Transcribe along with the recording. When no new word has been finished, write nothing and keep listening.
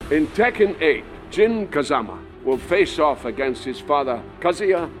In Tekken 8, Jin Kazama will face off against his father,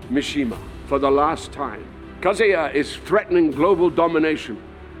 Kazuya Mishima, for the last time. Kazuya is threatening global domination,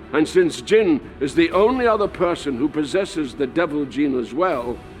 and since Jin is the only other person who possesses the Devil Gene as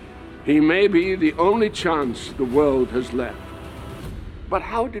well, he may be the only chance the world has left. But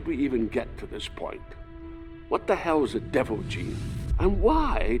how did we even get to this point? What the hell is a Devil Gene? And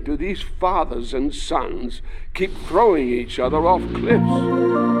why do these fathers and sons keep throwing each other off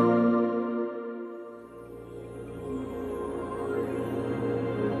cliffs?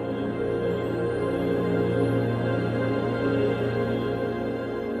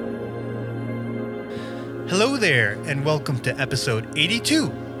 Hello there, and welcome to episode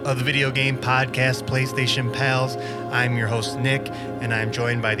 82 of the Video Game Podcast PlayStation Pals. I'm your host, Nick, and I'm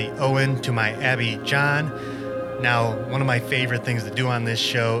joined by the Owen to my Abby, John. Now, one of my favorite things to do on this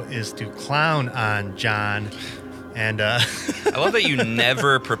show is to clown on John. And I love that you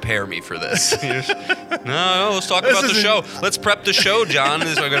never prepare me for this. No, let's talk about the show. Let's prep the show, John.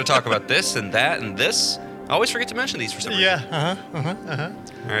 We're going to talk about this and that and this. I always forget to mention these for some reason. Yeah,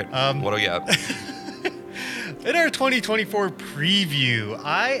 All right, what do you got? In our 2024 preview,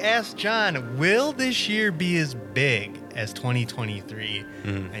 I asked John, will this year be as big as 2023?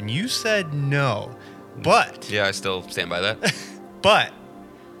 And you said no. But yeah, I still stand by that. But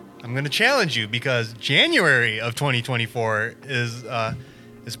I'm going to challenge you because January of 2024 is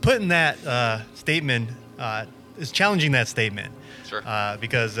putting that statement, is challenging that statement. Sure.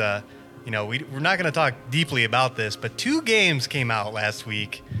 Because we're not going to talk deeply about this, but two games came out last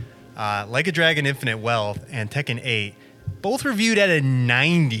week. Like a Dragon Infinite Wealth and Tekken 8, both reviewed at a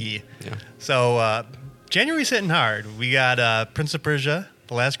 90. Yeah. So January's hitting hard. We got Prince of Persia,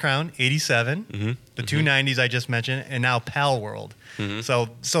 The Last Crown, 87. The two 90s I just mentioned, and now Pal World. So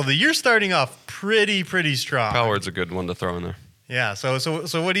the year's starting off pretty strong. Pal World's a good one to throw in there. Yeah. So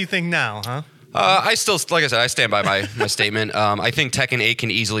what do you think now, huh? I still, like I said, I stand by my statement. I think Tekken 8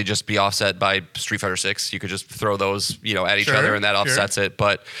 can easily just be offset by Street Fighter 6. You could just throw those, at each other, and that offsets it.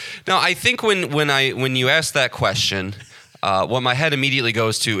 But no, I think when you ask that question, what my head immediately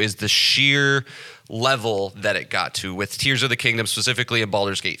goes to is the sheer level that it got to with Tears of the Kingdom, specifically in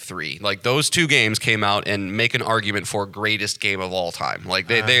Baldur's Gate 3. Like, those two games came out and make an argument for greatest game of all time. Like,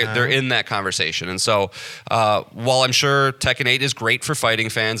 they're in that conversation. And so, while I'm sure Tekken 8 is great for fighting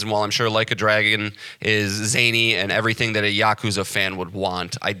fans, and while I'm sure Like a Dragon is zany and everything that a Yakuza fan would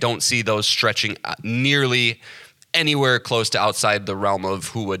want, I don't see those stretching nearly anywhere close to outside the realm of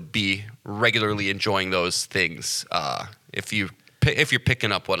who would be regularly enjoying those things, if you're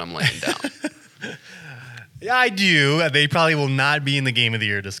picking up what I'm laying down. Yeah, I do. They probably will not be in the Game of the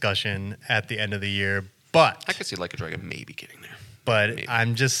Year discussion at the end of the year, but I could see Like a Dragon maybe getting there. But maybe.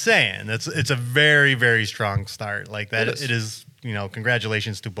 I'm just saying, it's a very, very strong start. Like that, it is.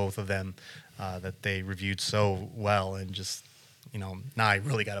 Congratulations to both of them that they reviewed so well, and just now I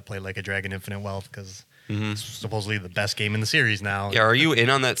really got to play Like a Dragon Infinite Wealth because it's supposedly the best game in the series now. Yeah, are you in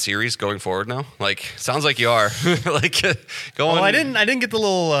on that series going forward now? Like, sounds like you are. Go on. Well, I didn't get the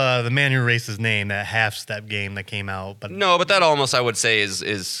little the Man Who Erased His Name, that half-step game that came out. But no, but that almost I would say is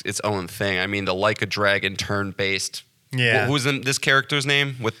its own thing. I mean, the Like a Dragon turn-based. Yeah. Who's in this character's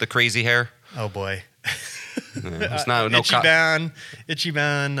name with the crazy hair? Oh boy. It's not Ichiban.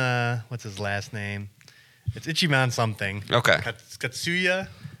 What's his last name? It's Ichiban something. Okay. Katsuya,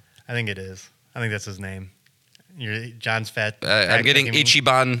 I think it is. I think that's his name. John's fat. I'm getting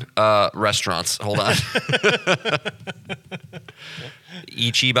Ichiban restaurants. Hold on.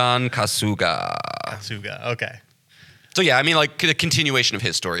 Ichiban Kasuga. Kasuga. Okay. So yeah, I mean, like a continuation of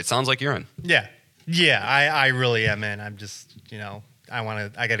his story. It sounds like you're in. Yeah. I really am in. I'm just I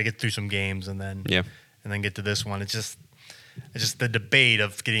got to get through some games and then get to this one. It's just the debate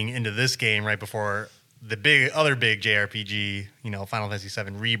of getting into this game right before the other big JRPG, Final Fantasy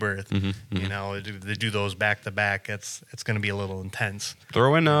VII Rebirth, they do those back to back. It's going to be a little intense.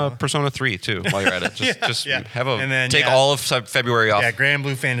 Throw in Persona 3 too while you're at it. Just have take all of February off. Yeah, Grand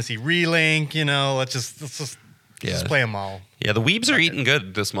Blue Fantasy Relink. Let's just play them all. Yeah, the weebs are eating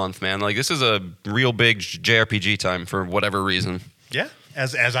good this month, man. Like, this is a real big JRPG time for whatever reason. Yeah,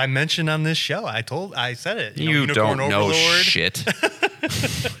 as I mentioned on this show, I said it. You don't know shit.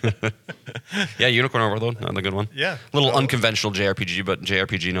 Yeah, Unicorn Overlord, another good one. Yeah, little unconventional JRPG, but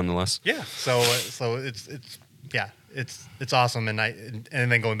JRPG nonetheless. Yeah, so it's awesome, and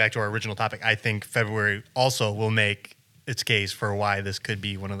then going back to our original topic, I think February also will make its case for why this could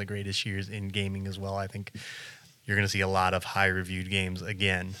be one of the greatest years in gaming as well. I think you're going to see a lot of high reviewed games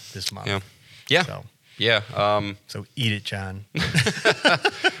again this month. Yeah. So. Yeah. So eat it, John.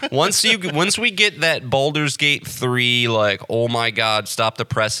 Once we get that Baldur's Gate 3, like, oh my God, stop the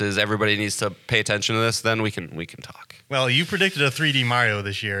presses. Everybody needs to pay attention to this. Then we can talk. Well, you predicted a 3D Mario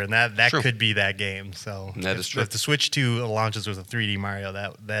this year, and that True. Could be that game. So that is true. If the Switch 2 launches with a 3D Mario,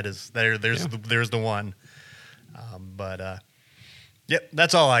 there's the one. Yep,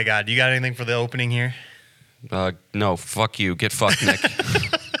 that's all I got. You got anything for the opening here? No, fuck you. Get fucked, Nick.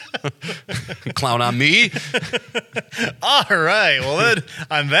 Clown on me. All right. Well, then,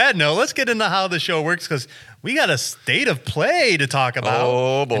 on that note, let's get into how the show works because we got a state of play to talk about.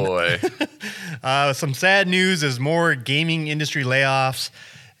 Oh, boy. Some sad news is more gaming industry layoffs.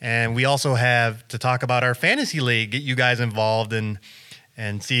 And we also have to talk about our fantasy league, get you guys involved and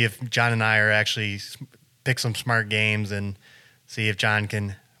see if John and I are actually pick some smart games and see if John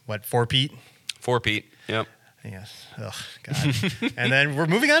can, four-peat? Four-peat, yep. Yes. Oh, God. And then we're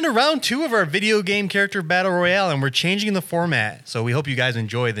moving on to round 2 of our video game character battle royale, and we're changing the format. So we hope you guys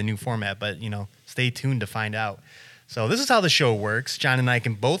enjoy the new format, but, stay tuned to find out. So this is how the show works. John and I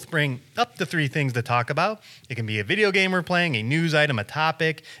can both bring up to 3 things to talk about. It can be a video game we're playing, a news item, a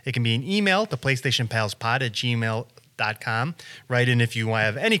topic. It can be an email to PlayStationPalsPod@gmail.com. Write in if you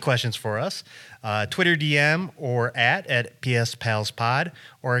have any questions for us. Twitter DM or at PSPalsPod,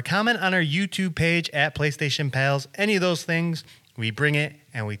 or a comment on our YouTube page at PlayStation Pals. Any of those things, we bring it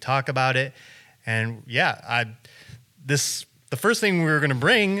and we talk about it. And yeah, the first thing we were going to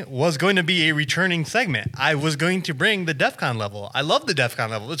bring was going to be a returning segment. I was going to bring the DEF CON level. I love the DEF CON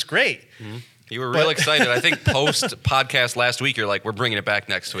level. It's great. Mm-hmm. You were real excited. I think post-podcast last week, you're like, we're bringing it back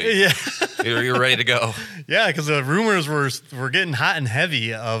next week. Yeah. You're ready to go. Yeah, because the rumors were getting hot and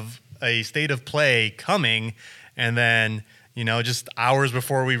heavy of a state of play coming, and then just hours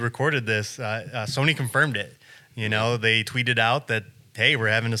before we recorded this, Sony confirmed it. They tweeted out that, hey, we're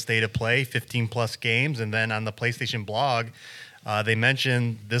having a state of play, 15 plus games, and then on the PlayStation blog, they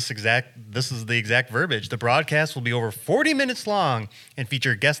mentioned this is the exact verbiage. The broadcast will be over 40 minutes long and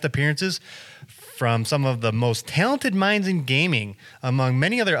feature guest appearances from some of the most talented minds in gaming. Among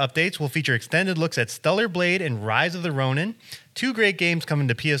many other updates, we'll feature extended looks at Stellar Blade and Rise of the Ronin, 2 great games coming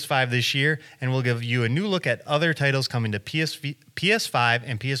to PS5 this year, and we'll give you a new look at other titles coming to PS5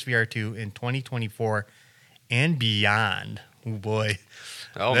 and PSVR 2 in 2024 and beyond. Oh boy.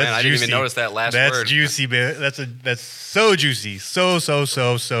 Oh, man, I didn't even notice that last word. That's juicy. That's so juicy. So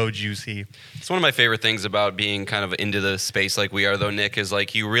juicy. It's one of my favorite things about being kind of into the space like we are, though, Nick, is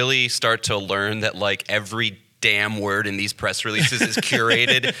like you really start to learn that like every damn word in these press releases is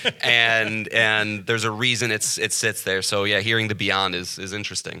curated and there's a reason it sits there. So yeah, hearing the beyond is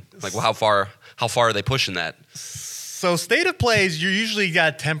interesting. Like, well, how far are they pushing that? So state of plays, you usually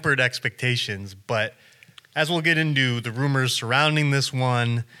got tempered expectations, but as we'll get into the rumors surrounding this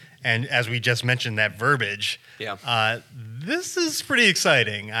one, and as we just mentioned, that verbiage, this is pretty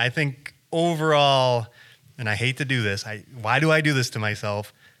exciting. I think overall, and I hate to do this, why do I do this to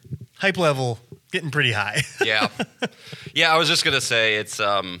myself? Hype level getting pretty high. Yeah, I was just gonna say it's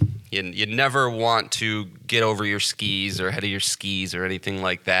you never want to get over your skis or ahead of your skis or anything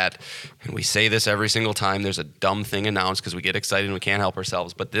like that. And we say this every single time there's a dumb thing announced because we get excited and we can't help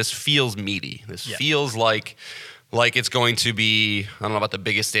ourselves. But this feels meaty. This feels like it's going to be, I don't know about the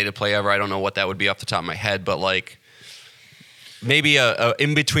biggest state of play ever. I don't know what that would be off the top of my head, but like maybe a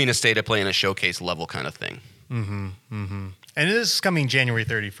in between a state of play and a showcase level kind of thing. Mm-hmm. Mm-hmm. And this is coming January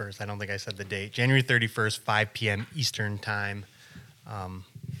 31st. I don't think I said the date. January 31st, 5 p.m. Eastern time.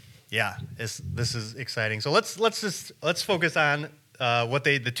 This is exciting. So let's focus on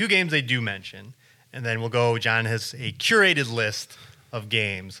the 2 games they do mention, and then we'll go. John has a curated list of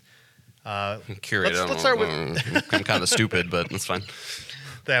games. Curated. Let's start with. I'm kind of stupid, but that's fine.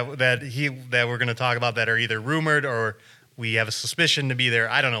 that we're going to talk about that are either rumored or we have a suspicion to be there.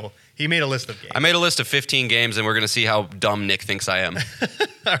 I don't know. He made a list of games. I made a list of 15 games, and we're going to see how dumb Nick thinks I am.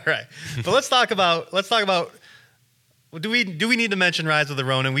 All right. But let's talk about. Do we need to mention Rise of the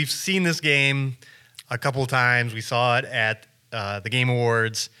Ronin? We've seen this game a couple times. We saw it at the Game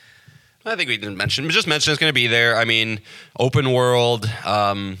Awards. I think we didn't mention. Just mention it's going to be there. I mean, open world,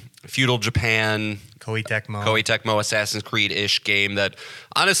 feudal Japan. Koei Tecmo, Assassin's Creed-ish game that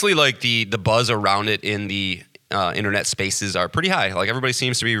honestly, like the buzz around it in the internet spaces are pretty high. Like everybody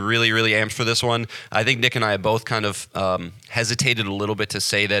seems to be really, really amped for this one. I think Nick and I have both kind of hesitated a little bit to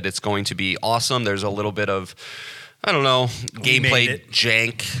say that it's going to be awesome. There's a little bit of, I don't know, gameplay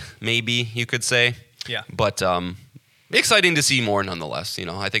jank, maybe you could say. Yeah. But exciting to see more nonetheless.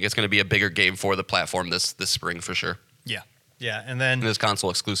 I think it's going to be a bigger game for the platform this spring for sure. Yeah. Yeah. And then it's console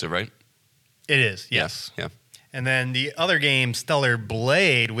exclusive, right? It is, yes. Yeah. And then the other game, Stellar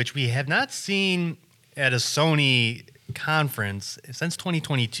Blade, which we have not seen at a Sony conference since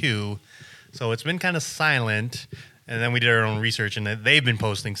 2022, so it's been kind of silent. And then we did our own research, and they've been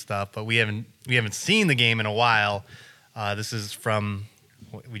posting stuff, but we haven't seen the game in a while. This is from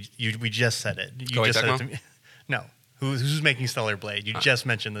we just said it. You just said it to me. No. Who's making Stellar Blade? You just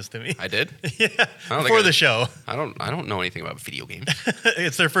mentioned this to me. I did? Yeah. Before the show. I don't know anything about video games.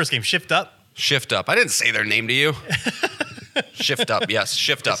 It's their first game, Shift Up. Shift Up. I didn't say their name to you. Shift Up. Yes,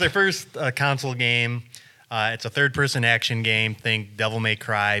 Shift Up. It's their first console game. It's a third-person action game. Think Devil May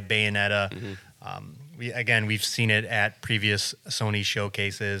Cry, Bayonetta. Mm-hmm. We've seen it at previous Sony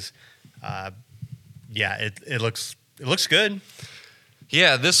showcases. It looks good.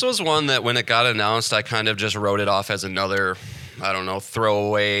 Yeah, this was one that when it got announced, I kind of just wrote it off as another, I don't know,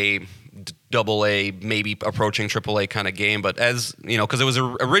 throwaway, AA, maybe approaching AAA kind of game. But as, you know, because it was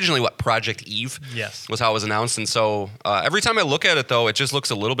originally Project Eve was how it was announced. And so every time I look at it, though, it just looks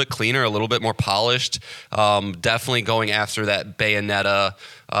a little bit cleaner, a little bit more polished. Definitely going after that Bayonetta,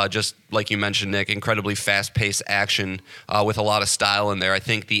 just like you mentioned, Nick, incredibly fast-paced action with a lot of style in there. I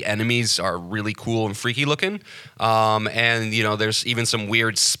think the enemies are really cool and freaky looking. And, you know, there's even some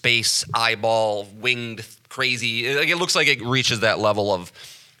weird space eyeball, winged, crazy. It looks like it reaches that level of,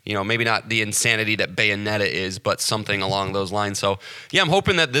 you know, maybe not the insanity that Bayonetta is, but something along those lines. So, yeah, I'm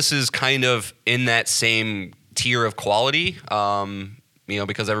hoping that this is kind of in that same tier of quality, you know,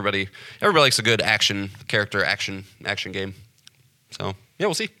 because everybody likes a good action game. So, yeah,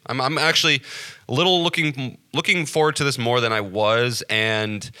 we'll see. I'm actually a little looking forward to this more than I was.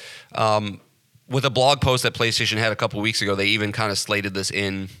 And with a blog post that PlayStation had a couple weeks ago, they even kind of slated this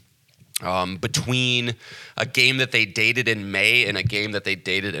in between a game that they dated in May and a game that they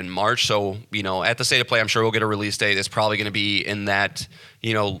dated in March. So, you know, at the State of Play, I'm sure we'll get a release date. It's probably going to be in that,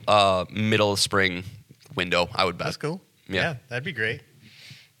 you know, middle of spring window, I would bet. That's cool. Yeah, that'd be great.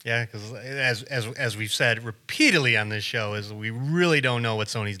 Yeah, because as we've said repeatedly on this show, is we really don't know what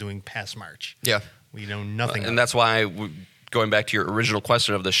Sony's doing past March. Yeah. We know nothing. And that's why going back to your original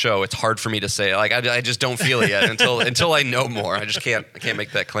question of the show, it's hard for me to say. Like, I just don't feel it yet until I know more. I just can't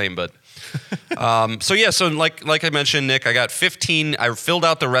make that claim. But so like I mentioned, Nick, I got 15. I filled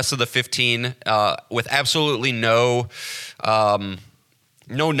out the rest of the 15 with absolutely no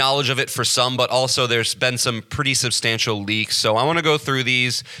knowledge of it for some, but also there's been some pretty substantial leaks. So I want to go through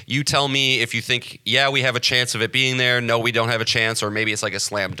these. You tell me if you think, yeah, we have a chance of it being there. No, we don't have a chance. Or maybe it's like a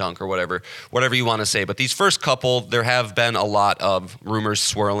slam dunk or whatever you want to say. But these first couple, there have been a lot of rumors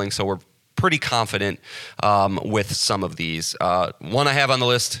swirling. So we're pretty confident with some of these. One I have on the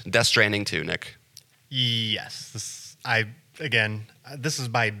list, Death Stranding 2, Nick. Yes. This is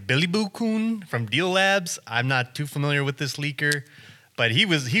by Billy Boo Kun from Deal Labs. I'm not too familiar with this leaker, but he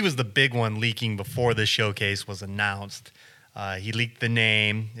was the big one leaking before the showcase was announced. He leaked the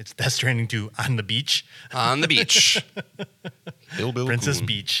name. It's Death Stranding 2 on the beach. On the beach. Bill Princess Kun.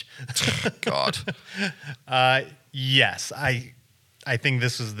 Beach. God. Yes, I think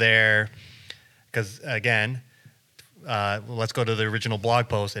this is there because, again, let's go to the original blog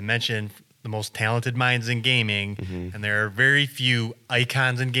post. It mentioned the most talented minds in gaming, and there are very few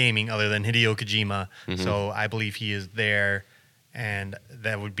icons in gaming other than Hideo Kojima. So I believe he is there, and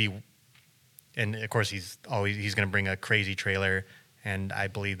that would be. And of course, he's going to bring a crazy trailer, and I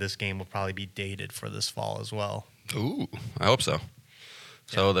believe this game will probably be dated for this fall as well. Ooh, I hope so.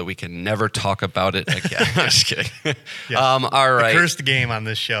 So that we can never talk about it again. I'm just kidding. Yes. All right. The cursed game on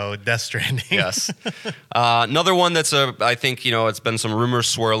this show, Death Stranding. Yes. Another one that's I think, you know, it's been some rumors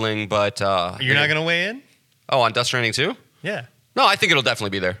swirling, but You're not going to weigh in? Oh, on Death Stranding 2? Yeah. No, I think it'll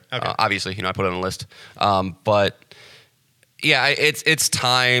definitely be there. Okay. Obviously, you know, I put it on the list. But yeah, it's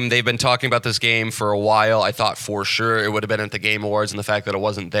time. They've been talking about this game for a while. I thought for sure it would have been at the Game Awards, and the fact that it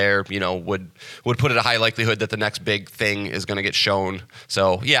wasn't there, you know, would put it a high likelihood that the next big thing is going to get shown.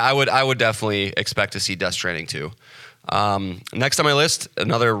 So yeah, I would definitely expect to see Death Stranding 2. Next on my list,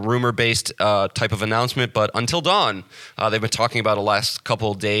 another rumor-based type of announcement, but Until Dawn. They've been talking about the last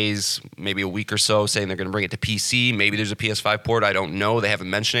couple of days, maybe a week or so, saying they're going to bring it to PC. Maybe there's a PS5 port. I don't know. They haven't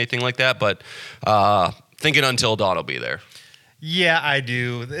mentioned anything like that, but thinking Until Dawn will be there. Yeah, I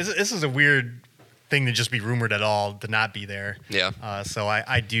do. This is a weird thing to just be rumored at all, to not be there. Yeah. So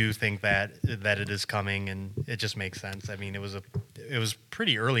I do think that it is coming, and it just makes sense. I mean, it was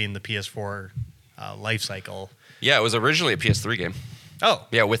pretty early in the PS4 life cycle. Yeah, it was originally a PS3 game. Oh.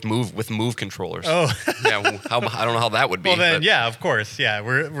 Yeah, with move controllers. Oh. Yeah, I don't know how that would be. Well then, yeah, of course. Yeah,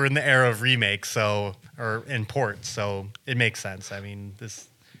 we're in the era of remakes, or in ports, so it makes sense. I mean,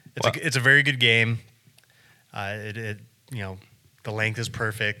 it's a very good game. It you know, the length is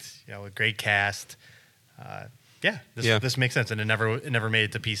perfect. You know, a great cast. Yeah, this makes sense, and it never made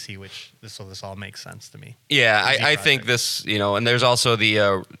it to PC, so this all makes sense to me. Yeah, I think this, and there's also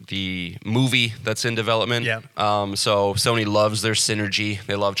the movie that's in development. Yeah. So Sony loves their synergy.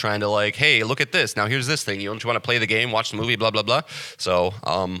 They love trying to like, hey, look at this. Now here's this thing. You want to play the game, watch the movie, blah blah blah. So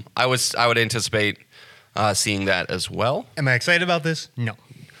I would anticipate seeing that as well. Am I excited about this? No.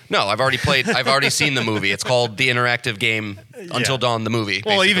 No, I've already seen the movie. It's called the interactive game Until Dawn, the movie.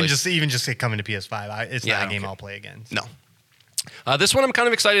 Well, basically. even just it coming to PS5, it's not a game I'll play again. So. No. This one I'm kind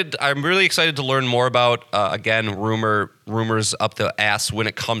of excited. I'm really excited to learn more about. Again, rumors up the ass when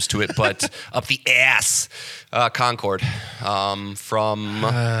it comes to it, but up the ass. Concord from.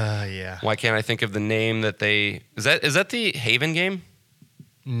 Yeah. Why can't I think of the name that they? Is that the Haven game?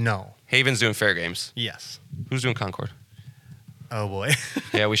 No. Haven's doing Fair Games. Yes. Who's doing Concord? Oh boy.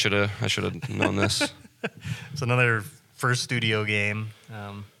 Yeah, I should have known this. It's another first studio game.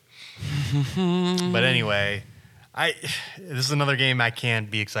 But anyway, this is another game I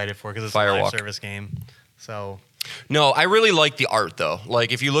can't be excited for because it's a live service game. So. No, I really like the art though.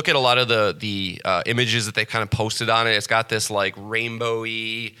 Like if you look at a lot of the images that they kind of posted on it, it's got this like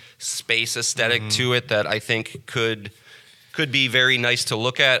rainbowy space aesthetic to it that I think could be very nice to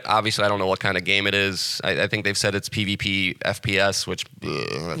look at. Obviously, I don't know what kind of game it is. I think they've said it's PvP FPS, which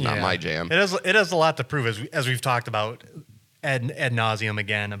that's not my jam. It has a lot to prove, as we've talked about ad nauseum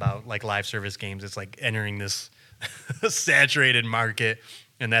again about like live service games. It's like entering this saturated market,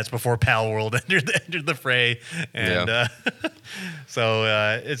 and that's before Pal World entered the fray. And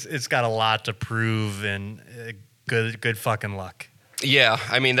so it's got a lot to prove, and good fucking luck. Yeah,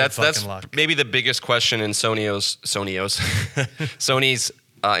 I mean that's maybe the biggest question in Sony's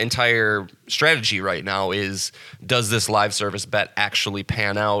entire strategy right now is, does this live service bet actually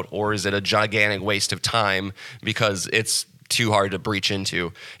pan out, or is it a gigantic waste of time because it's too hard to breach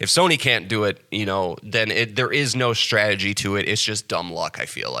into? If Sony can't do it, then there is no strategy to it. It's just dumb luck. I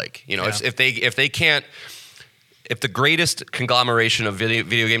feel like if they can't. If the greatest conglomeration of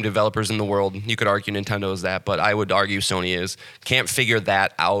video game developers in the world, you could argue Nintendo is that, but I would argue Sony is, can't figure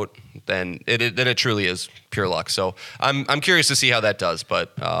that out, then it truly is pure luck. So I'm curious to see how that does,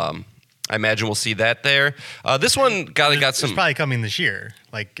 but I imagine we'll see that there. This one got some. It's probably coming this year.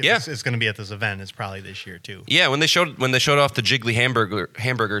 Like it's going to be at this event. It's probably this year too. Yeah, when they showed off the Jiggly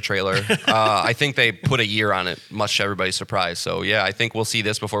hamburger trailer, I think they put a year on it, much to everybody's surprise. So yeah, I think we'll see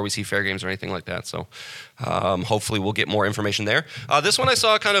this before we see Fair Games or anything like that. So hopefully we'll get more information there. This one I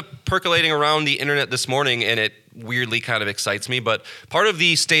saw kind of percolating around the internet this morning, and it weirdly kind of excites me. But part of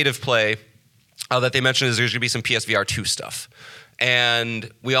the state of play that they mentioned is there's going to be some PSVR 2 stuff.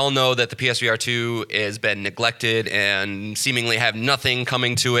 And we all know that the PSVR 2 has been neglected and seemingly have nothing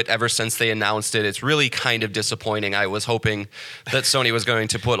coming to it ever since they announced it. It's really kind of disappointing. I was hoping that Sony was going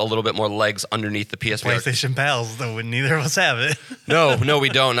to put a little bit more legs underneath the PSVR. PlayStation pals, though, neither of us have it. No, we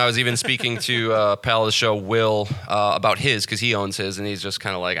don't. And I was even speaking to pal of the show, Will, about his, because he owns his, and he's just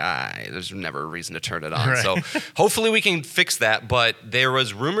kind of like, there's never a reason to turn it on. Right. So hopefully we can fix that. But there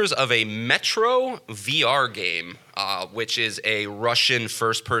was rumors of a Metro VR game, which is a Russian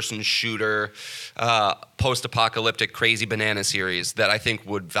first-person shooter, post-apocalyptic crazy banana series that I think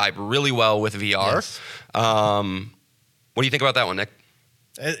would vibe really well with VR. Yes. What do you think about that one, Nick?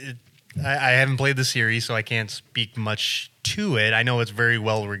 I haven't played the series, so I can't speak much to it. I know it's very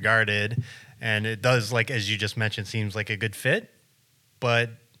well regarded, and it does, like as you just mentioned, seems like a good fit, but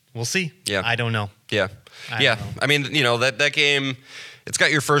we'll see. Yeah. I don't know. Yeah. I mean, that game, it's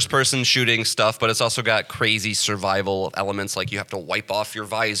got your first-person shooting stuff, but it's also got crazy survival elements, like you have to wipe off your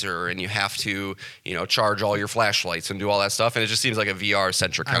visor and you have to, charge all your flashlights and do all that stuff. And it just seems like a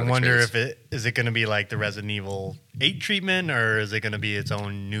VR-centric kind of experience. I wonder is it going to be like the Resident Evil 8 treatment, or is it going to be its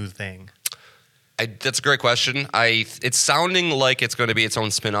own new thing? That's a great question. It's sounding like it's going to be its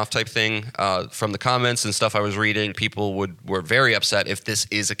own spin-off type thing. From the comments and stuff I was reading, people were very upset if this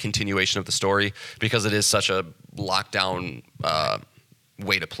is a continuation of the story, because it is such a lockdown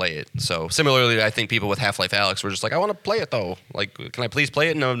way to play it. So similarly, I think people with Half-Life Alyx were just like, I want to play it though. Like, can I please play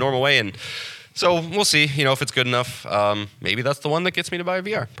it in a normal way? And so we'll see, if it's good enough. Maybe that's the one that gets me to buy a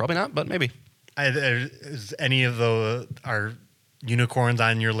VR. Probably not, but maybe. Is any of our unicorns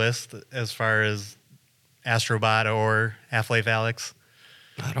on your list as far as Astrobot or Half-Life Alyx?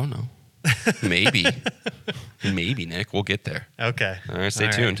 I don't know. Maybe. Maybe, Nick. We'll get there. Okay. All right, stay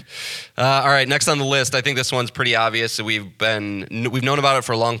tuned. All right, next on the list, I think this one's pretty obvious. We've known about it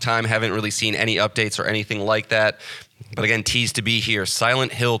for a long time, haven't really seen any updates or anything like that. But again, teased to be here.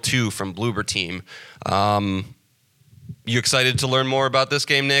 Silent Hill 2 from Bloober Team. You excited to learn more about this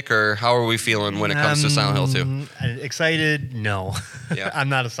game, Nick, or how are we feeling when it comes to Silent Hill 2? Excited? No. Yeah. I'm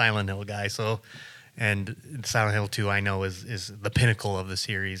not a Silent Hill guy, so And Silent Hill 2, I know, is the pinnacle of the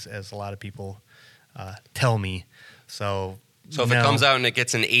series, as a lot of people tell me. So if it comes out and it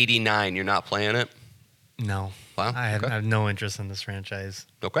gets an 89, you're not playing it? No. Wow. I have no interest in this franchise.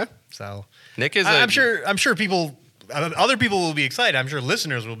 Okay. So Nick is. I'm sure people, other people will be excited. I'm sure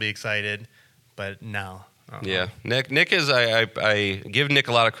listeners will be excited, but no. Yeah, Nick is. I give Nick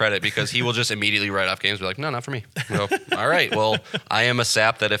a lot of credit because he will just immediately write off games. Be like, no, not for me. Go, all right, well, I am a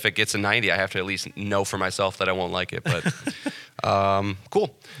sap that if it gets a 90, I have to at least know for myself that I won't like it. But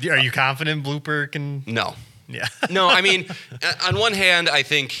cool. Are you confident Blooper can? No. Yeah. No, I mean, on one hand, I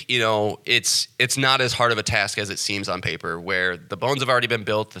think, it's not as hard of a task as it seems on paper, where the bones have already been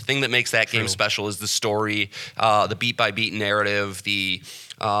built. The thing that makes that game special is the story, the beat-by-beat narrative, the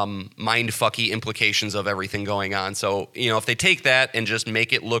mind-fucky implications of everything going on. So, if they take that and just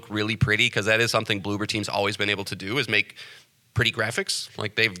make it look really pretty, because that is something Bloober Team's always been able to do, is make pretty graphics.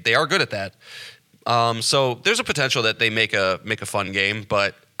 Like, they are good at that. So there's a potential that they make a fun game,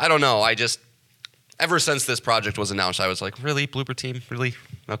 but I don't know. Ever since this project was announced, I was like, really? Bloober Team? Really?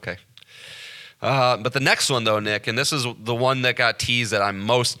 Okay. But the next one, though, Nick, and this is the one that got teased that I'm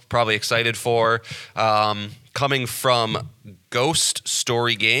most probably excited for, coming from Ghost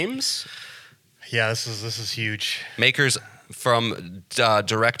Story Games. Yeah, this is huge. Makers from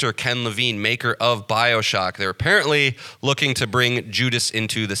director Ken Levine, maker of BioShock. They're apparently looking to bring Judas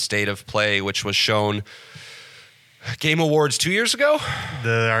into the State of Play, which was shown Game Awards 2 years ago.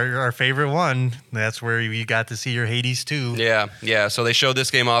 Our favorite one. That's where you got to see your Hades 2. Yeah. So they showed this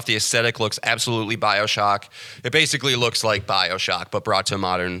game off. The aesthetic looks absolutely BioShock. It basically looks like BioShock, but brought to a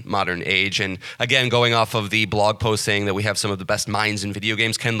modern age. And again, going off of the blog post saying that we have some of the best minds in video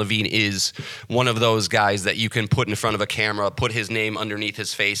games, Ken Levine is one of those guys that you can put in front of a camera, put his name underneath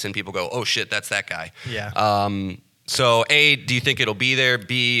his face, and people go, "Oh shit, that's that guy." Yeah. So, A, do you think it'll be there?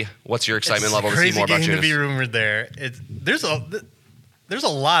 B, what's your excitement level to see more about Judas? It's a crazy game to be rumored there. There's a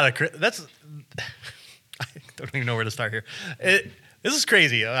lot of that's. I don't even know where to start here. This is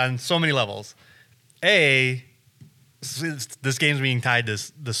crazy on so many levels. A, this game's being tied to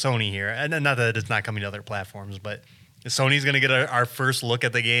the Sony here, and not that it's not coming to other platforms, but Sony's going to get our first look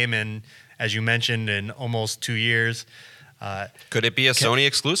at the game, and as you mentioned, in almost 2 years. Could it be a Sony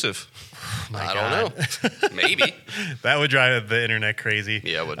exclusive? I don't know. Maybe. That would drive the internet crazy.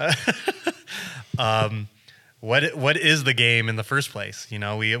 Yeah, it would. What is the game in the first place?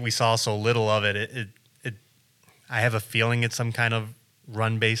 We saw so little of it. I have a feeling it's some kind of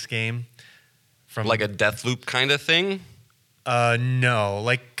run-based game. From like a Deathloop kind of thing?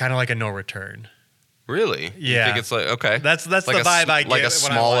 No, kind of like a No Return. Really? Yeah. You think it's like, okay. That's like the vibe I get like a when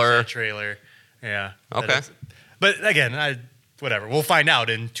smaller... I watch that trailer. Yeah. Okay. But again, whatever. We'll find out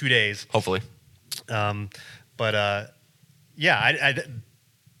in 2 days. Hopefully. Yeah.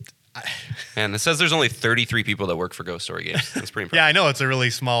 And it says there's only 33 people that work for Ghost Story Games. That's pretty impressive. Yeah, I know it's a really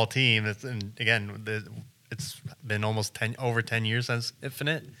small team. And again, it's been almost over 10 years since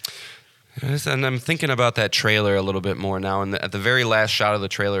Infinite. And I'm thinking about that trailer a little bit more now. And at the very last shot of the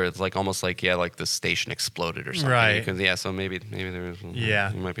trailer, it's almost like the station exploded or something. Right. So maybe there.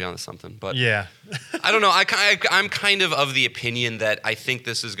 Yeah. You might be onto something. But yeah. I don't know. I'm kind of the opinion that I think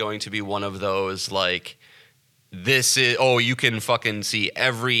this is going to be one of those this is you can fucking see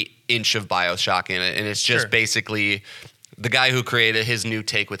every inch of BioShock in it, and it's just basically the guy who created his new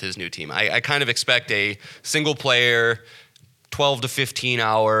take with his new team. I kind of expect a single player 12 to 15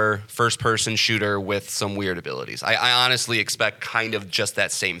 hour first person shooter with some weird abilities. I honestly expect kind of just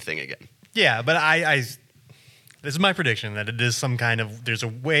that same thing again. Yeah, but this is my prediction that it is some kind of, there's a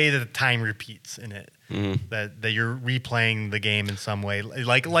way that time repeats in it. Mm-hmm. That you're replaying the game in some way,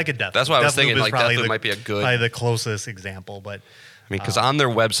 like a Deathloop. That's why I was thinking Deathloop might be probably the closest example, but because on their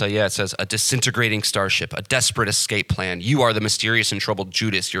website, it says a disintegrating starship, a desperate escape plan. You are the mysterious and troubled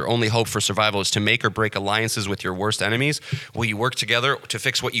Judas. Your only hope for survival is to make or break alliances with your worst enemies. Will you work together to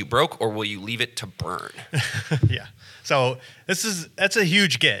fix what you broke, or will you leave it to burn? Yeah. So that's a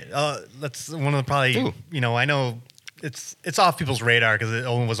huge get. That's one of the probably, I know it's off people's radar because it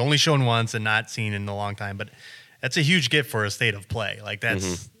was only shown once and not seen in a long time, but that's a huge get for a State of Play.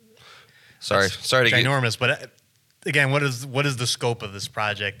 That's sorry to ginormous, but again, what is the scope of this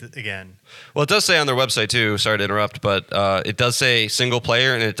project again? Well, it does say on their website too. Sorry to interrupt, but it does say single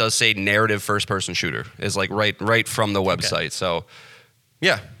player and it does say narrative first person shooter is right from the website. Okay. So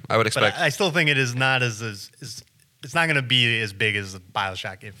yeah, I would expect. But I still think it is not as it's not going to be as big as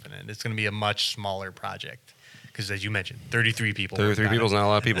BioShock Infinite. It's going to be a much smaller project because, as you mentioned, 33 people. 33 people is not a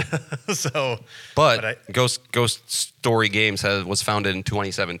lot of people. But Ghost Story Games was founded in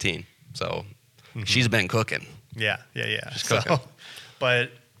 2017, so she's been cooking. Yeah. She's cooking. But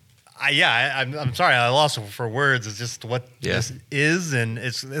I'm sorry, I lost it for words. It's just what this is, and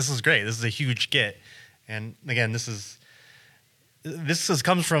this is great. This is a huge get, and again, this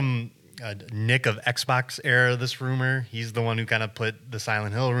comes from Nick of Xbox era. This rumor, he's the one who kind of put the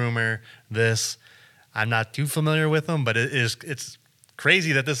Silent Hill rumor. I'm not too familiar with him, but it's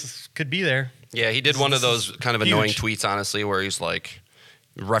crazy that this could be there. Yeah, he did one of those kind of annoying tweets, honestly, where he's like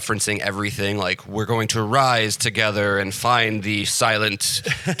referencing everything, like we're going to rise together and find the silent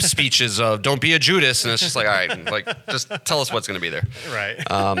speeches of "Don't be a Judas," and it's just like, all right, like just tell us what's going to be there,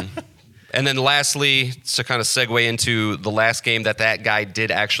 right? And then lastly, to kind of segue into the last game that guy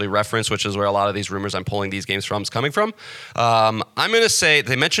did actually reference, which is where a lot of these rumors I'm pulling these games from is coming from. I'm going to say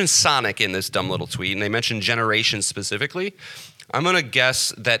they mentioned Sonic in this dumb little tweet, and they mentioned Generations specifically. I'm going to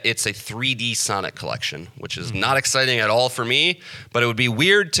guess that it's a 3D Sonic collection, which is not exciting at all for me, but it would be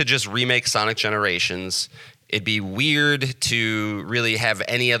weird to just remake Sonic Generations. It'd be weird to really have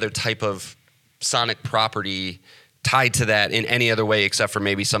any other type of Sonic property tied to that in any other way except for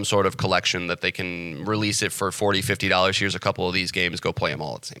maybe some sort of collection that they can release it for $40, $50. Here's a couple of these games, go play them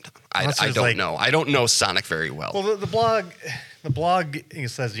all at the same time. I don't know. I don't know Sonic very well. Well, the blog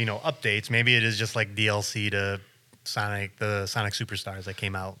says, updates. Maybe it is just like DLC to the Sonic Superstars that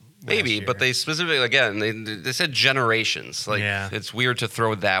came out maybe, but they specifically, again, they said Generations. Like, it's weird to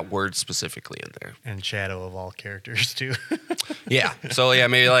throw that word specifically in there. And Shadow of all characters, too. Yeah. So, yeah,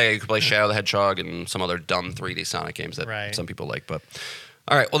 maybe like you could play Shadow the Hedgehog and some other dumb 3D Sonic games that some people like. But,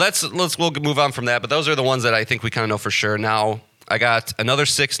 all right, well, we'll move on from that. But those are the ones that I think we kind of know for sure. Now, I got another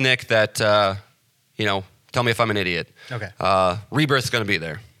 6, Nick, that, tell me if I'm an idiot. Okay. Rebirth's going to be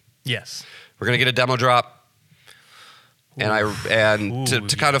there. Yes. We're going to get a demo drop. And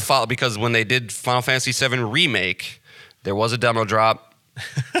to kind of follow, because when they did Final Fantasy VII Remake, there was a demo drop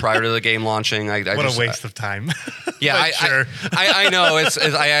prior to the game launching. What a waste of time. Yeah, sure. I know.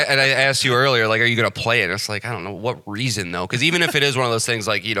 I asked you earlier, like, are you going to play it? It's like, I don't know what reason though, because even if it is one of those things,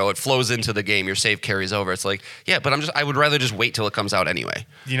 like, it flows into the game, your save carries over. It's like, yeah, but I would rather just wait till it comes out anyway.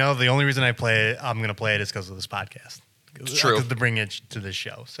 The only reason I'm going to play it is because of this podcast. It's true. To bring it to this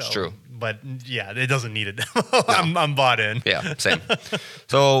show. So, it's true. But yeah, it doesn't need it. No. I'm bought in. Yeah, same.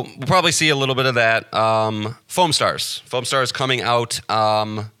 So we'll probably see a little bit of that. Foam Stars. Foam Stars coming out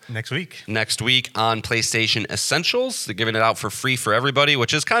next week on PlayStation Essentials. They're giving it out for free for everybody,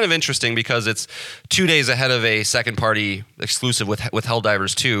 which is kind of interesting because it's 2 days ahead of a second-party exclusive with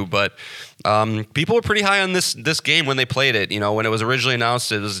Helldivers 2. But people were pretty high on this game when they played it. When it was originally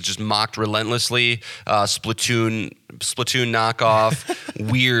announced, it was just mocked relentlessly. Splatoon knockoff,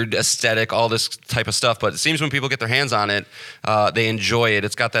 weird aesthetic, all this type of stuff. But it seems when people get their hands on it, they enjoy it.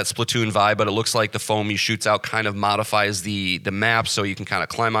 It's got that Splatoon vibe, but it looks like the foam you shoots out kind of modifies the map, so you can kind of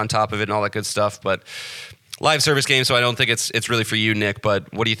climb on top of it and all that good stuff. But live service game, so I don't think it's really for you, Nick.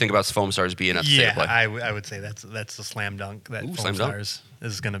 But what do you think about Foam Stars being at the state of play? I would say that's a slam dunk that Foam Stars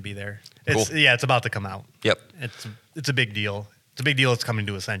is going to be there. Cool. It's about to come out. Yep. It's a big deal. It's a big deal. It's coming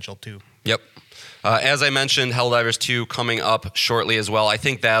to Essential too. Yep. As I mentioned, Helldivers 2 coming up shortly as well. I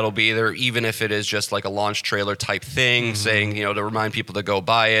think that'll be there, even if it is just like a launch trailer type thing, saying, to remind people to go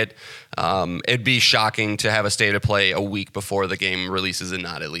buy it. It'd be shocking to have a state of play a week before the game releases and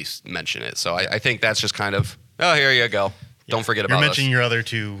not at least mention it. So I think that's just kind of, here you go. Yeah. Don't forget about us. You're mentioning your other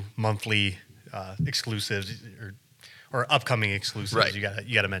 2 monthly exclusives or upcoming exclusives. Right. You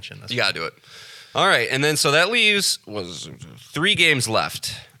got to mention this. You got to do it. All right. And then so that leaves 3 games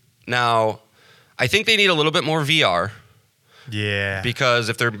left. Now, I think they need a little bit more VR. Yeah. Because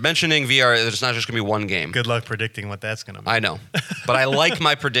if they're mentioning VR, there's not just going to be one game. Good luck predicting what that's going to be. I know. But I like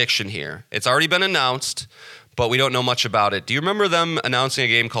my prediction here. It's already been announced, but we don't know much about it. Do you remember them announcing a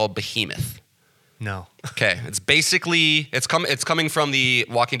game called Behemoth? No. Okay. It's basically, it's coming from the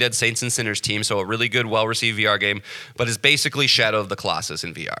Walking Dead Saints and Sinners team, so a really good, well-received VR game, but it's basically Shadow of the Colossus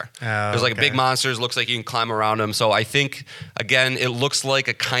in VR. There's like big monsters, looks like you can climb around them, so I think, again, it looks like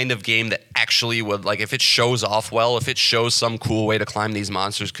a kind of game that actually would, like, if it shows off well, if it shows some cool way to climb these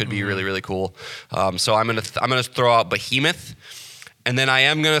monsters, could be really, really cool. So I'm gonna throw out Behemoth. And then I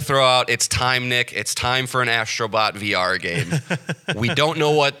am going to throw out, it's time, Nick. It's time for an Astrobot VR game. We don't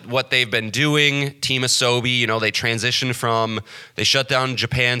know what they've been doing. Team Asobi, they shut down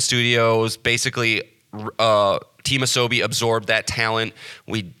Japan studios. Basically, Team Asobi absorbed that talent.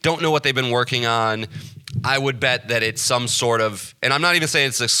 We don't know what they've been working on. I would bet that it's some sort of, and I'm not even saying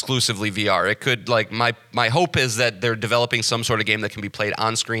it's exclusively VR. It could, like, my hope is that they're developing some sort of game that can be played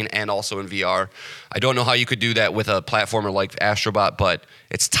on screen and also in VR. I don't know how you could do that with a platformer like Astrobot, but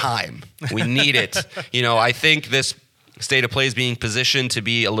it's time. We need it. I think this State of Play is being positioned to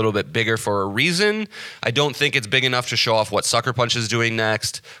be a little bit bigger for a reason. I don't think it's big enough to show off what Sucker Punch is doing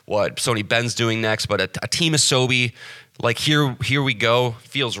next, what Sony Ben's doing next, but a Team Asobi, like here we go,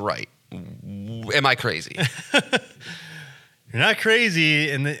 feels right. Am I crazy? You're not crazy,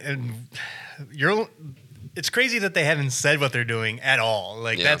 and you're. It's crazy that they haven't said what they're doing at all.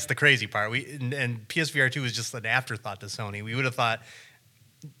 Like that's the crazy part. And PSVR 2 is just an afterthought to Sony. We would have thought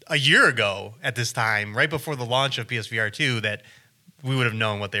a year ago at this time, right before the launch of PSVR 2, that we would have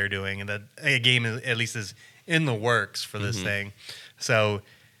known what they were doing and that a game at least is in the works for this thing. So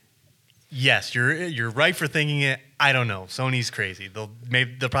yes, you're right for thinking it. I don't know. Sony's crazy. They'll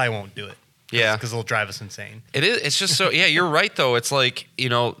probably won't do it. Yeah, because they'll drive us insane. It is. It's just so. Yeah, you're right though. It's like,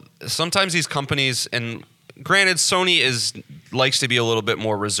 sometimes these companies, and granted, Sony likes to be a little bit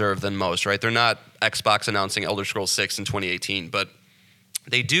more reserved than most, right? They're not Xbox announcing Elder Scrolls 6 in 2018, but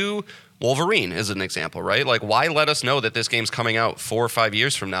they do. Wolverine is an example, right? Like, why let us know that this game's coming out 4 or 5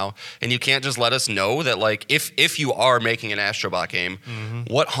 years from now, and you can't just let us know that, like, if you are making an Astrobot game,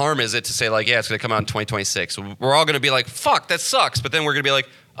 what harm is it to say, like, yeah, it's going to come out in 2026? We're all going to be like, fuck, that sucks, but then we're going to be like,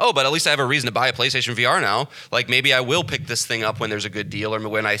 oh, but at least I have a reason to buy a PlayStation VR now. Like, maybe I will pick this thing up when there's a good deal or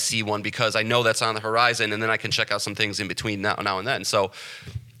when I see one because I know that's on the horizon, and then I can check out some things in between now and then. So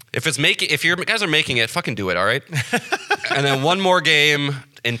if you guys are making it, fucking do it, all right? And then one more game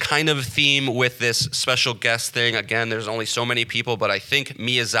in kind of theme with this special guest thing. Again, there's only so many people, but I think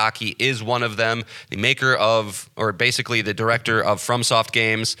Miyazaki is one of them, the maker of, or basically the director of FromSoft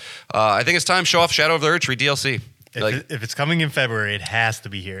games. I think it's time to show off Shadow of the Erdtree DLC. If it's coming in February, it has to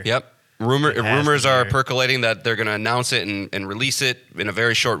be here. Yep. Rumors are percolating that they're going to announce it and release it in a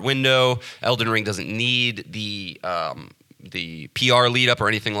very short window. Elden Ring doesn't need the PR lead up or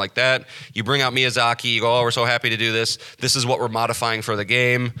anything like that. You bring out Miyazaki, you go, oh, we're so happy to do this. This is what we're modifying for the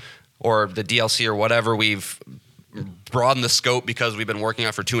game or the DLC or whatever. We've broadened the scope because we've been working on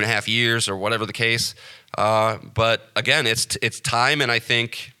it for 2.5 years or whatever the case. But again, it's time, and I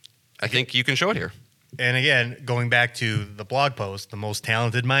think you can show it here. And again, going back to the blog post, the most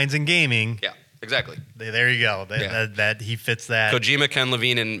talented minds in gaming. Yeah, exactly. There you go. That he fits that. Kojima, Ken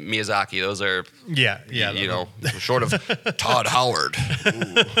Levine, and Miyazaki. Those are short of Todd Howard.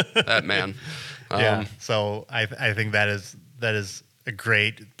 Ooh, that man. So I think that is a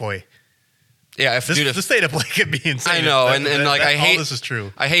great boy. Yeah, the State of Play could be insane. I know, and like I hate all this is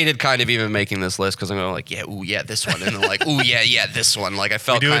true. I hated kind of even making this list because I'm going like, this one, and then like, this one. Like I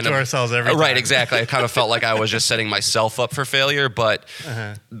felt we do kind it to ourselves every time. Right, exactly. I kind of felt like I was just setting myself up for failure, but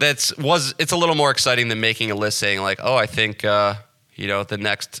it's a little more exciting than making a list saying like, oh, I think the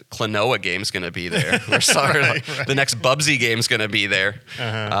next Klonoa game's going to be there. The next Bubsy game's going to be there.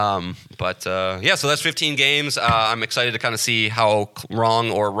 So that's 15 games. I'm excited to kind of see how wrong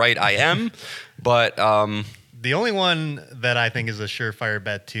or right I am. But the only one that I think is a surefire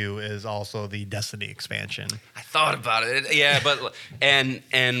bet too is also the Destiny expansion. I thought about it. Yeah, but and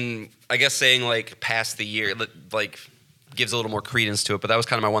I guess saying like past the year like gives a little more credence to it. But that was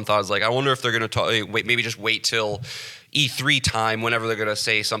kind of my one thought. Is like I wonder if they're going to wait till E3 time whenever they're going to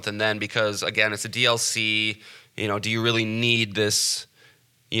say something then, because again, it's a DLC. Do you really need this?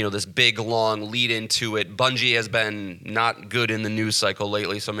 This big long lead into it. Bungie has been not good in the news cycle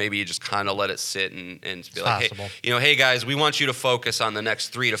lately, so maybe you just kind of let it sit and be like, hey guys, we want you to focus on the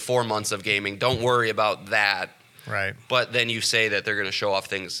next 3 to 4 months of gaming. Don't worry about that. Right. But then you say that they're going to show off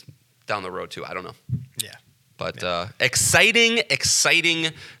things down the road too. I don't know. Yeah. But exciting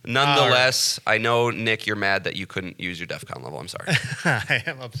nonetheless. Right. I know, Nick, you're mad that you couldn't use your DEF CON level. I'm sorry. I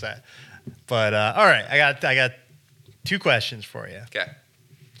am upset. But all right, I got 2 questions for you. Okay.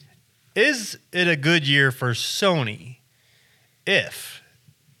 Is it a good year for Sony if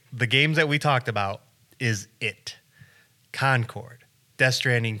the games that we talked about is it? Concord, Death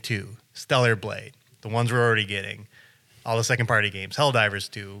Stranding 2, Stellar Blade, the ones we're already getting, all the second-party games, Helldivers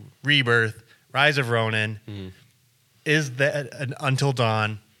 2, Rebirth, Rise of Ronin. Mm-hmm. Is that an Until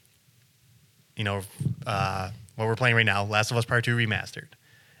Dawn, what we're playing right now, Last of Us Part 2 Remastered?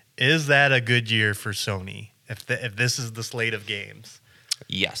 Is that a good year for Sony if this is the slate of games?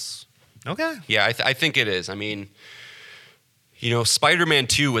 Yes. Okay. Yeah, I think it is. I mean, Spider-Man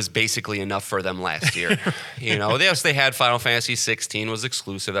 2 was basically enough for them last year. Yes, they had Final Fantasy 16 was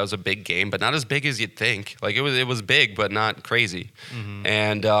exclusive. That was a big game, but not as big as you'd think. Like it was big, but not crazy. Mm-hmm.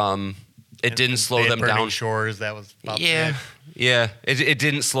 And it didn't slow them down. Shores, that was yeah. It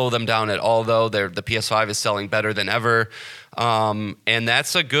didn't slow them down at all, though. The PS5 is selling better than ever. And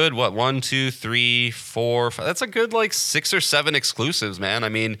that's a good 1, 2, 3, 4, 5, that's a good 6 or 7 exclusives, man. I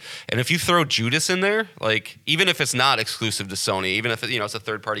mean, and if you throw Judas in there, even if it's not exclusive to Sony, even if it's a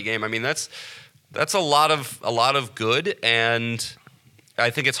third party game, I mean, that's a lot of good, and I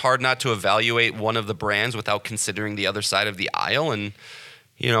think it's hard not to evaluate one of the brands without considering the other side of the aisle. And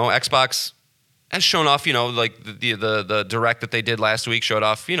Xbox has shown off, like the direct that they did last week showed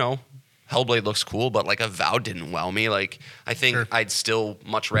off, Hellblade looks cool, but like Avowed didn't wow me. Like I think I'd still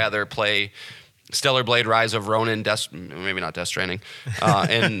much rather play Stellar Blade: Rise of Ronin, maybe not Death Stranding,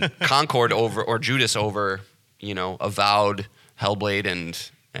 and Concord or Judas over, Avowed,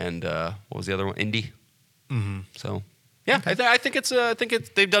 Hellblade, and what was the other one? Indie. Mm-hmm. So yeah, I think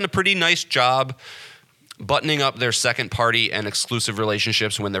they've done a pretty nice job buttoning up their second party and exclusive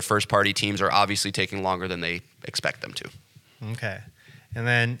relationships when their first party teams are obviously taking longer than they expect them to. Okay. And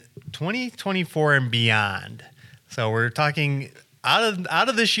then 2024 and beyond. So we're talking out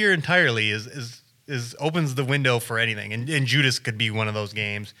of this year entirely is opens the window for anything. And Judas could be one of those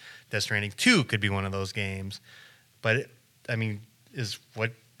games. Death Stranding 2 could be one of those games. But is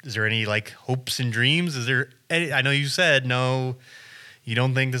there any like hopes and dreams? Is there any, I know you said no, you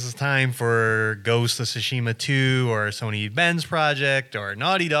don't think this is time for Ghost of Tsushima 2 or Sony Ben's project or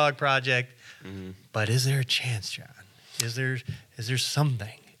Naughty Dog project. Mm-hmm. But is there a chance, John? Is there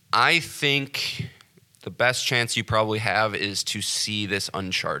something? I think the best chance you probably have is to see this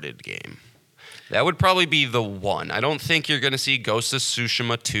Uncharted game. That would probably be the one. I don't think you're going to see Ghost of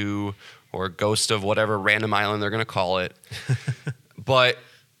Tsushima 2 or Ghost of whatever random island they're going to call it. But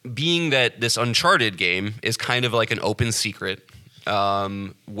being that this Uncharted game is kind of like an open secret,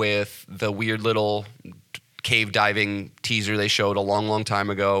 with the weird little cave diving teaser they showed a long time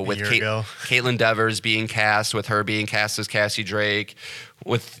ago with Caitlin Devers being cast, with her being cast as Cassie Drake,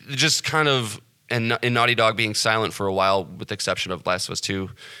 with just kind of and Naughty Dog being silent for a while, with the exception of Last of Us 2,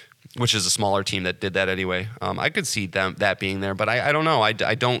 which is a smaller team that did that anyway. I could see that being there, but I don't know. I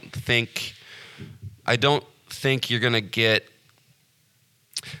don't think you're gonna get.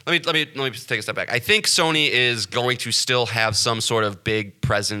 Let me take a step back. I think Sony is going to still have some sort of big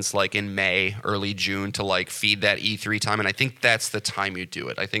presence like in May, early June to like feed that E3 time. And I think that's the time you do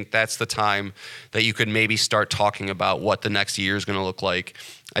it. I think that's the time that you could maybe start talking about what the next year is going to look like.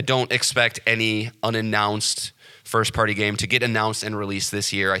 I don't expect any unannounced first party game to get announced and released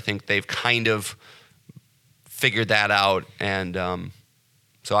this year. I think they've kind of figured that out. And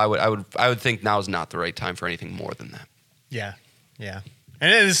so I would think now is not the right time for anything more than that. Yeah. Yeah.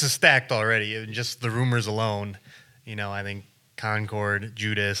 And this is stacked already. And just the rumors alone, I think Concord,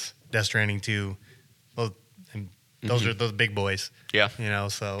 Judas, Death Stranding 2, those are those big boys. Yeah.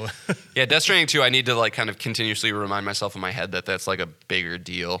 So. Yeah, Death Stranding 2, I need to like kind of continuously remind myself in my head that that's like a bigger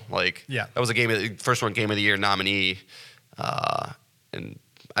deal. Like, yeah. That was first one Game of the Year nominee. And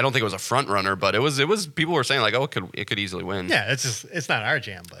I don't think it was a front runner, but it was people were saying like, oh, it could easily win. Yeah, it's not our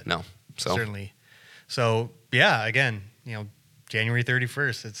jam, but no. So certainly. So yeah, again, January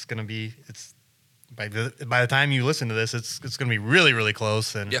 31st. It's going to be. It's by the time you listen to this, it's going to be really, really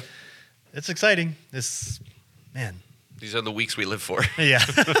close, and it's exciting. These are the weeks we live for. Yeah,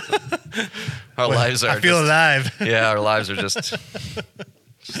 our lives are. I feel alive. Yeah, our lives are just.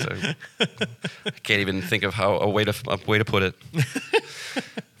 I can't even think of a way to put it.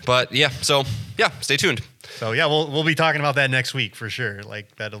 But stay tuned. So we'll be talking about that next week for sure.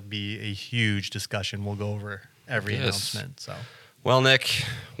 Like that'll be a huge discussion. We'll go over every announcement. So. Well, Nick,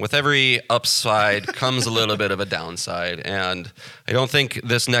 with every upside comes a little bit of a downside, and I don't think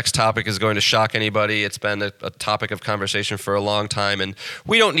this next topic is going to shock anybody. It's been a topic of conversation for a long time, and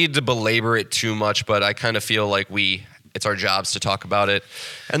we don't need to belabor it too much, but I kind of feel like it's our jobs to talk about it.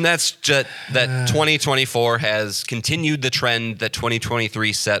 And that's just that 2024 has continued the trend that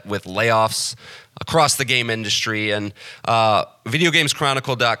 2023 set with layoffs across the game industry. And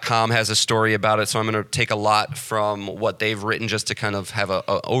VideoGamesChronicle.com has a story about it, so I'm going to take a lot from what they've written just to kind of have an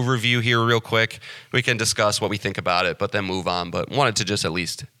overview here real quick. We can discuss what we think about it, but then move on. But wanted to just at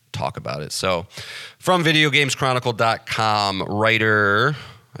least talk about it. So from VideoGamesChronicle.com, writer,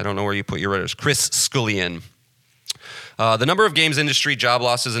 I don't know where you put your writers, Chris Scullion. The number of games industry job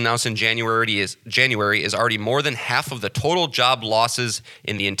losses announced in January is already more than half of the total job losses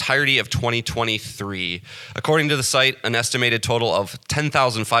in the entirety of 2023. According to the site, an estimated total of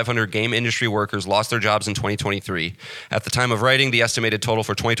 10,500 game industry workers lost their jobs in 2023. At the time of writing, the estimated total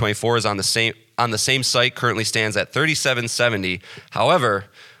for 2024 is on the same site currently stands at 3,770. However,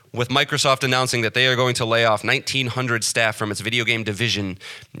 with Microsoft announcing that they are going to lay off 1,900 staff from its video game division,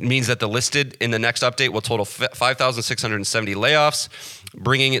 means that the listed in the next update will total 5,670 layoffs.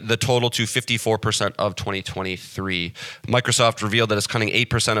 bringing the total to 54% of 2023. Microsoft revealed that it's cutting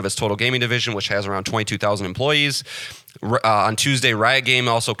 8% of its total gaming division, which has around 22,000 employees. On Tuesday, Riot Games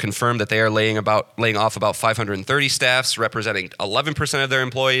also confirmed that they are laying off about 530 staffs, representing 11% of their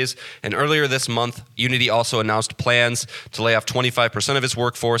employees. And earlier this month, Unity also announced plans to lay off 25% of its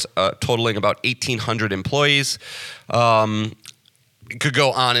workforce, totaling about 1,800 employees. It could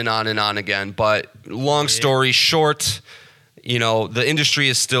go on and on and on again, but long story short, the industry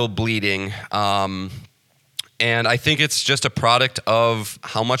is still bleeding. And I think it's just a product of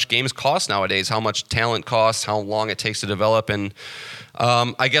how much games cost nowadays, how much talent costs, how long it takes to develop. And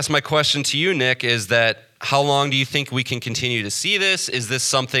I guess my question to you, Nick, is that how long do you think we can continue to see this? Is this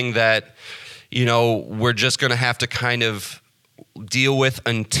something that, we're just going to have to kind of deal with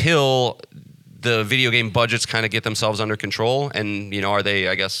until the video game budgets kind of get themselves under control? And, are they,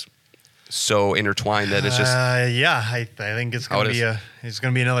 I guess, so intertwined that it's just... I think it's going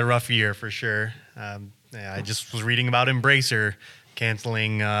to be another rough year for sure. I just was reading about Embracer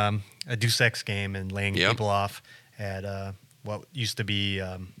canceling a Deus Ex game and laying people off at what used to be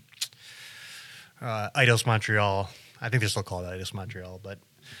Eidos Montreal. I think they're still called Eidos Montreal, but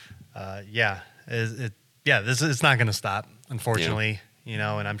it's not going to stop, unfortunately.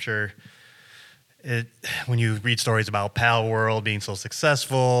 And I'm sure when you read stories about Pal World being so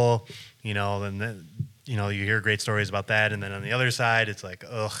successful, then you hear great stories about that, and then on the other side, it's like,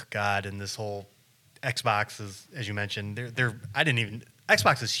 oh God, and this whole Xbox is, as you mentioned,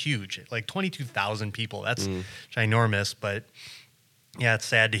 Xbox is huge, like 22,000 people. That's ginormous, but it's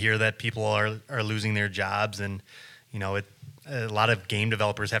sad to hear that people are losing their jobs, and a lot of game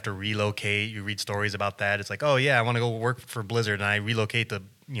developers have to relocate. You read stories about that. It's like, oh yeah, I want to go work for Blizzard, and I relocate to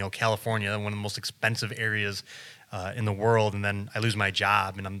California, one of the most expensive areas in the world, and then I lose my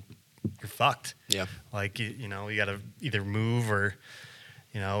job, and you're fucked. Yeah, like you got to either move or.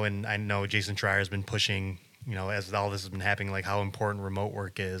 And I know Jason Schreier has been pushing, as all this has been happening, like how important remote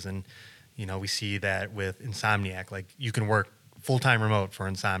work is. And, we see that with Insomniac. Like you can work full-time remote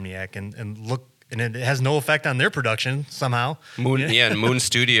for Insomniac and it has no effect on their production somehow. And Moon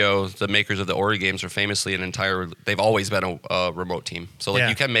Studio, the makers of the Ori games, are famously they've always been a remote team. So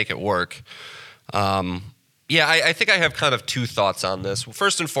you can make it work. I think I have kind of two thoughts on this.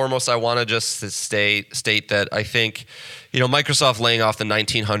 First and foremost, I want to just state that I think, Microsoft laying off the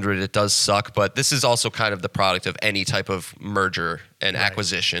 1,900, it does suck, but this is also kind of the product of any type of merger and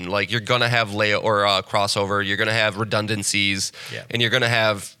acquisition. Like you're going to have crossover, you're going to have redundancies, and you're going to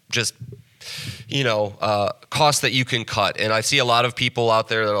have just costs that you can cut. And I see a lot of people out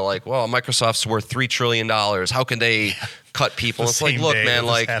there that are like, well, Microsoft's worth $3 trillion. How can they cut people? It's like, look, man,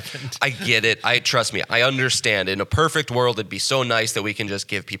 I get it. Trust me, I understand. In a perfect world, it'd be so nice that we can just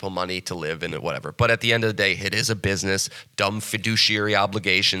give people money to live in it, whatever. But at the end of the day, it is a business, dumb fiduciary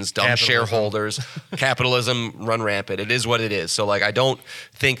obligations, dumb shareholders, capitalism run rampant. It is what it is. So I don't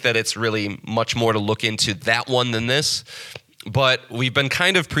think that it's really much more to look into that one than this. But we've been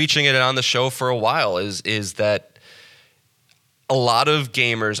kind of preaching it on the show for a while, is that a lot of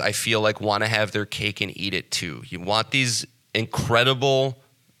gamers, I feel like, want to have their cake and eat it too. You want these incredible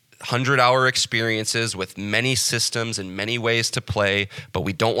 100-hour experiences with many systems and many ways to play, but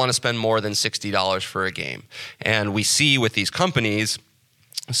we don't want to spend more than $60 for a game. And we see with these companies,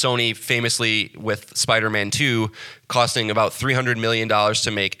 Sony famously with Spider-Man 2 costing about $300 million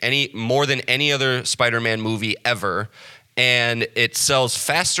to make more than any other Spider-Man movie ever. And it sells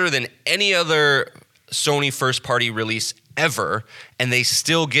faster than any other Sony first-party release ever, and they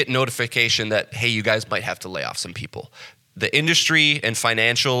still get notification that, hey, you guys might have to lay off some people. The industry and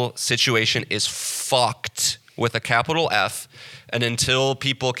financial situation is fucked with a capital F, and until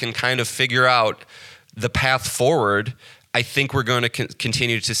people can kind of figure out the path forward, I think we're going to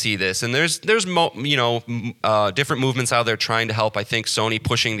continue to see this. And there's different movements out there trying to help. I think Sony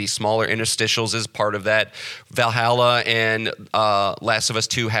pushing these smaller interstitials is part of that. Valhalla and Last of Us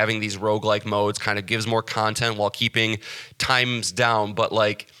 2 having these roguelike modes kind of gives more content while keeping times down. But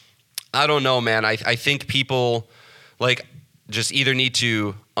I don't know, man. I think people just either need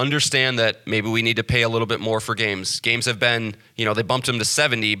to understand that maybe we need to pay a little bit more for games. Games have been, they bumped them to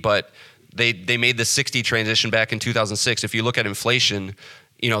 70, but they made the 60 transition back in 2006. If you look at inflation,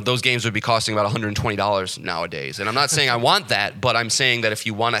 those games would be costing about $120 nowadays. And I'm not saying I want that, but I'm saying that if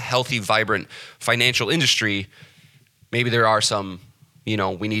you want a healthy, vibrant financial industry, maybe there are some, we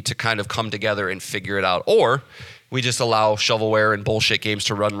need to kind of come together and figure it out. Or we just allow shovelware and bullshit games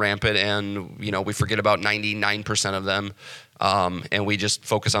to run rampant, and, we forget about 99% of them, and we just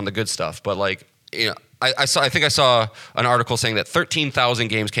focus on the good stuff. But I think I saw an article saying that 13,000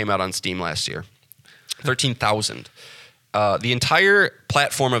 games came out on Steam last year. 13,000. the entire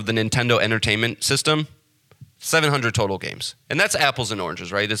platform of the Nintendo Entertainment System, 700 total games. And that's apples and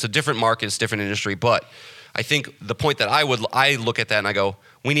oranges, right? It's a different market, it's a different industry. But I think the point that I look at that and I go,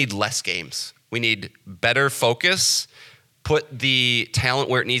 we need less games. We need better focus, put the talent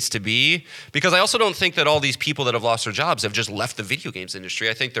where it needs to be. Because I also don't think that all these people that have lost their jobs have just left the video games industry.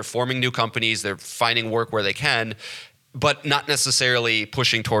 I think they're forming new companies, they're finding work where they can, but not necessarily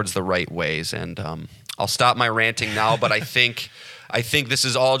pushing towards the right ways. And I'll stop my ranting now, but I think this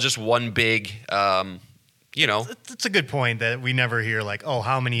is all just one big, It's a good point that we never hear like, oh,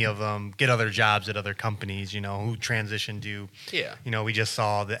 how many of them get other jobs at other companies, who transitioned to, we just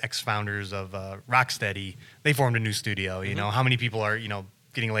saw the ex-founders of Rocksteady. They formed a new studio, how many people are,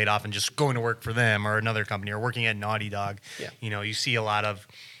 getting laid off and just going to work for them or another company or working at Naughty Dog. Yeah. You see a lot of,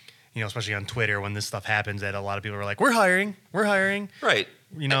 especially on Twitter when this stuff happens that a lot of people are like, we're hiring. Right.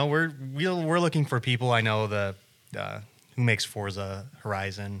 We're looking for people. I know who makes Forza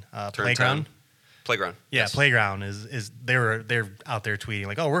Horizon, Playground. Playground. Yeah, yes. Playground is they're out there tweeting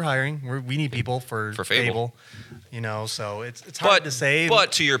like, oh, we're hiring. We need people for Fable. So it's hard to say.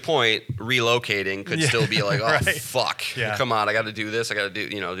 But to your point, relocating could still be like, oh, right. Fuck. Yeah. Come on, I got to do this. I got to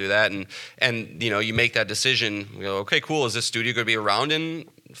do that. And you make that decision. You go, okay, cool. Is this studio going to be around in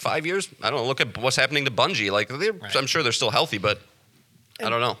 5 years? I don't know. Look at what's happening to Bungie. Like, right. I'm sure they're still healthy, but I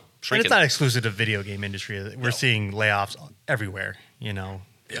don't know. And it's not exclusive to video game industry. We're seeing layoffs everywhere. Yeah.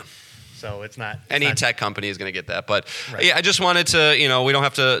 So it's not any tech company is going to get that, but right. Yeah, I just wanted to, we don't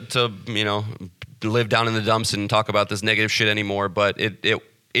have to live down in the dumps and talk about this negative shit anymore. But it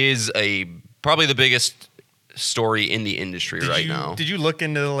is probably the biggest story in the industry now. Did you look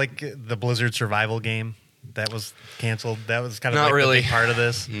into like the Blizzard survival game that was canceled? That was kind of not really the big part of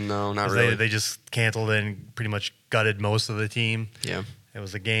this. No, not really. They just canceled and pretty much gutted most of the team. Yeah, it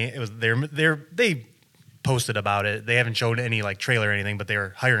was a game. It was they posted about it. They haven't showed any like trailer or anything, but they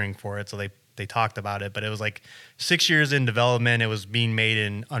were hiring for it, so they talked about it. But it was like 6 years in development. It was being made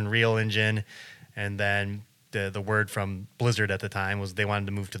in Unreal Engine, and then the word from Blizzard at the time was they wanted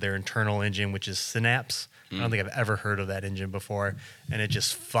to move to their internal engine, which is Synapse. I don't think I've ever heard of that engine before, and it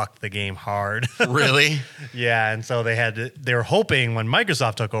just fucked the game hard. Really? Yeah, and so they were hoping when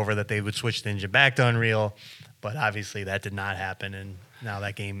Microsoft took over that they would switch the engine back to Unreal, but obviously that did not happen, and now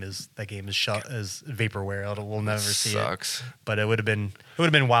that game is shut as vaporware. We'll never see it. But it would have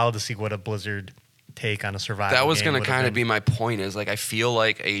been wild to see what a Blizzard take on a survival game. That was going to kind of be my point. Is like I feel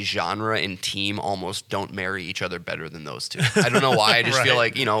like a genre and team almost don't marry each other better than those two. I don't know why. I just feel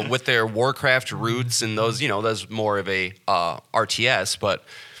like with their Warcraft roots and those that's more of a RTS. But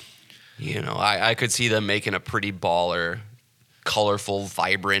I could see them making a pretty baller, colorful,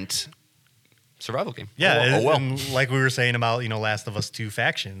 vibrant survival game. Yeah, and like we were saying about Last of Us 2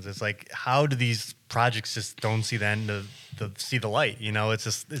 factions, it's like how do these projects just don't see the end to see the light?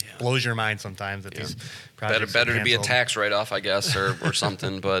 It blows your mind sometimes that these projects better to be a tax write-off, I guess, or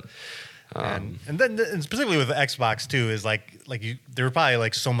something. But and specifically with the Xbox too is there were probably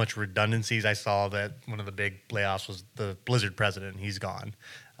like so much redundancies. I saw that one of the big layoffs was the Blizzard president. He's gone.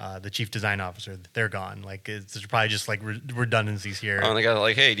 The chief design officer, they're gone. Like it's probably just like redundancies here. Oh, and they got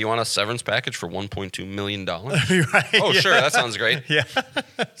like, hey, do you want a severance package for $1.2 million? Right, oh, sure, that sounds great. Yeah.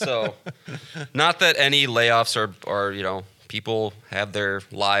 So, not that any layoffs are people have their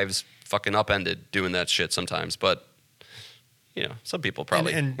lives fucking upended doing that shit sometimes, but some people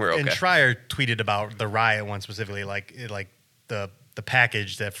probably were okay. And Schreier tweeted about the Riot one specifically, like the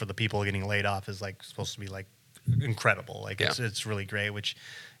package that for the people getting laid off is like supposed to be like incredible. Like it's really great, which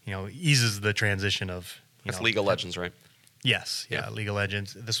eases the transition of That's League of Legends, right? Yes, yeah, League of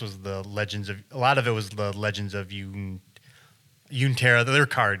Legends. This was the Legends of a lot of it was the Legends of Runeterra, their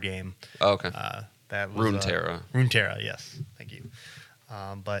card game. Oh, okay. That was Runeterra. Runeterra, yes. Thank you.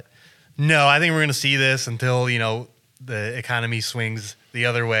 But no, I think we're going to see this until the economy swings the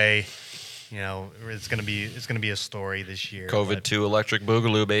other way. It's going to be a story this year. COVID-2 Electric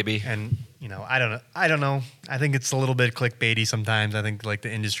Boogaloo, baby. And I don't know. I think it's a little bit clickbaity sometimes. I think like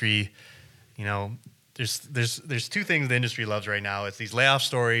the industry, there's two things the industry loves right now. It's these layoff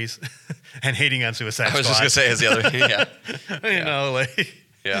stories and hating on Suicide Squad. I was just gonna say is the other.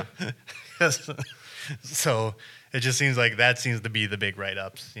 Yeah. So it just seems like that seems to be the big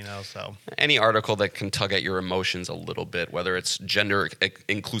write-ups, so. Any article that can tug at your emotions a little bit, whether it's gender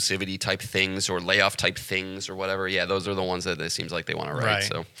inclusivity type things or layoff type things or whatever, those are the ones that it seems like they want to write. Right.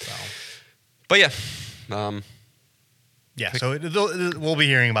 So. But yeah. So we'll be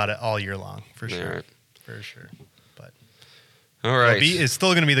hearing about it all year long, for sure. Right. For sure. But all right. it's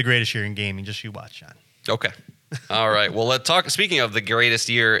still going to be the greatest year in gaming. Just you watch, John. Okay. All right. Well, let's talk. Speaking of the greatest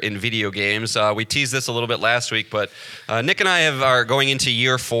year in video games, we teased this a little bit last week, but Nick and I are going into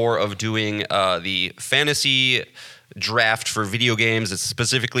year 4 of doing the fantasy draft for video games. It's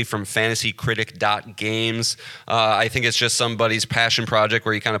specifically from fantasycritic.games. I think it's just somebody's passion project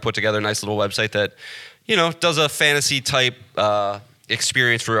where you kind of put together a nice little website that, does a fantasy type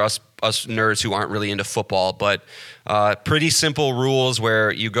experience for us nerds who aren't really into football, but pretty simple rules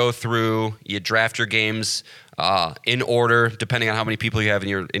where you go through, you draft your games in order, depending on how many people you have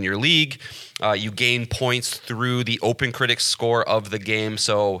in your league. You gain points through the OpenCritic score of the game.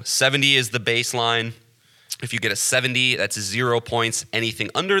 So 70 is the baseline. If you get a 70, that's 0 points. Anything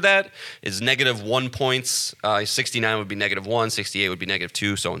under that is -1 points. 69 would be -1, 68 would be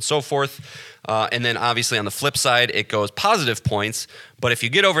 -2, so on and so forth. And then obviously on the flip side, it goes positive points. But if you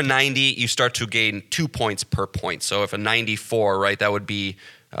get over 90, you start to gain 2 points per point. So if a 94, right, that would be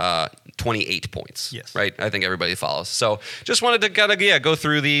 28 points. Yes. Right? I think everybody follows. So just wanted to go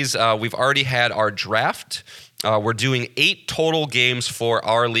through these. We've already had our draft. We're doing 8 total games for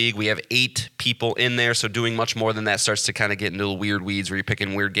our league. We have 8 people in there, so doing much more than that starts to kind of get into the weird weeds where you're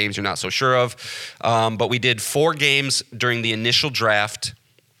picking weird games you're not so sure of. But we did 4 games during the initial draft.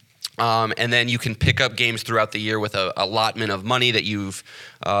 And then you can pick up games throughout the year with a allotment of money that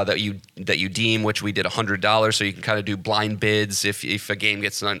that you deem, which we did $100. So you can kind of do blind bids if a game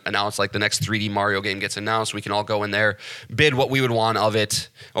gets announced, like the next 3D Mario game gets announced, we can all go in there, bid what we would want of it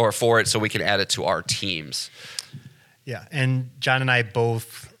or for it, so we can add it to our teams. Yeah, and John and I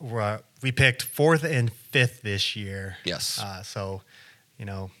both we picked 4th and 5th this year. Yes. So, we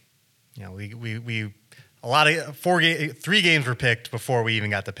a lot of 3 games were picked before we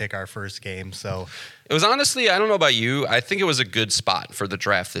even got to pick our first game. So it was honestly, I don't know about you, I think it was a good spot for the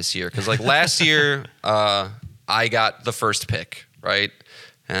draft this year because like last year, I got the first pick, right?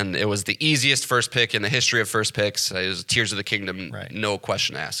 And it was the easiest first pick in the history of first picks. It was Tears of the Kingdom, right. No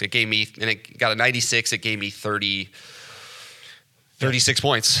question asked. It gave me, and it got a 96. It gave me 36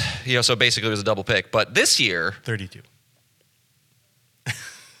 points. So basically it was a double pick. But this year, 32.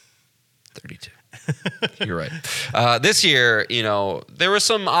 32. You're right. This year, there were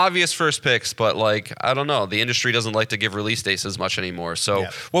some obvious first picks, but I don't know. The industry doesn't like to give release dates as much anymore. So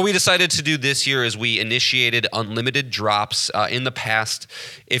What we decided to do this year is we initiated unlimited drops. In the past,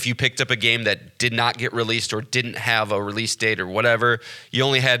 if you picked up a game that did not get released or didn't have a release date or whatever, you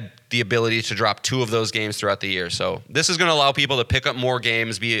only had the ability to drop 2 of those games throughout the year. So this is going to allow people to pick up more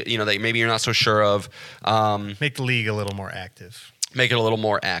games, that maybe you're not so sure of. Make the league a little more active. Make it a little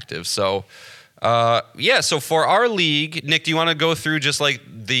more active. So... so for our league, Nick, do you want to go through just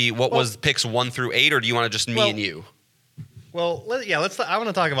was picks 1 through 8, or do you want to just me and you? Well, let's. I want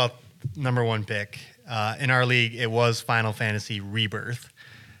to talk about number 1 pick in our league. It was Final Fantasy Rebirth,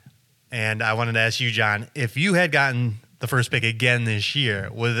 and I wanted to ask you, John, if you had gotten the first pick again this year,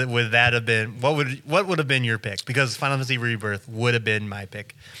 would that have been what would have been your pick? Because Final Fantasy Rebirth would have been my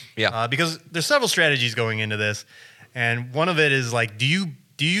pick. Yeah. Because there's several strategies going into this, and one of it is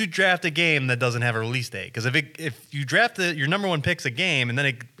do you draft a game that doesn't have a release date? Because if you draft your number 1 pick's a game and then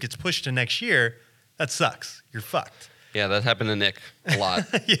it gets pushed to next year, that sucks. You're fucked. Yeah, that happened to Nick a lot.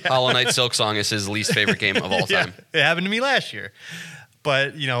 Hollow Knight Silksong is his least favorite game of all time. It happened to me last year.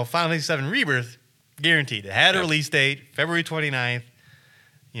 But, Final Fantasy VII Rebirth, guaranteed. It had a release date, February 29th.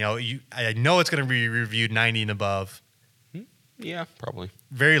 I know it's going to be reviewed 90 and above. Yeah, probably.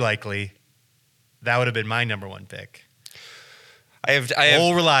 Very likely. That would have been my number 1 pick. I have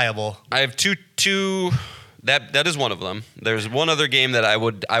reliable. I have two. That is one of them. There's one other game that I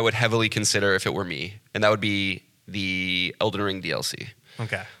would heavily consider if it were me, and that would be the Elden Ring DLC.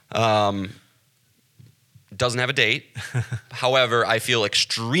 Okay. Doesn't have a date. However, I feel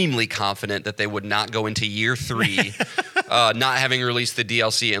extremely confident that they would not go into year 3 not having released the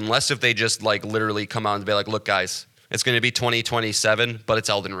DLC unless if they just literally come out and be like, look, guys, it's going to be 2027, but it's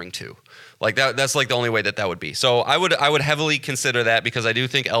Elden Ring 2. That's the only way that would be. So I would heavily consider that because I do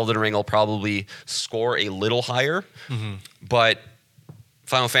think Elden Ring will probably score a little higher. Mm-hmm. But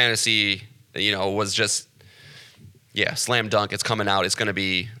Final Fantasy, was just slam dunk. It's coming out. It's going to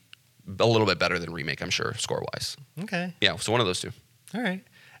be a little bit better than Remake, I'm sure, score wise. Okay. Yeah. So one of those 2. All right.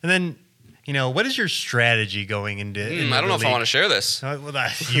 And then what is your strategy going into? I don't know if I want to share this.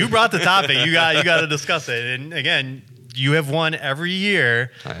 You brought the topic. You got to discuss it. And again, you have won every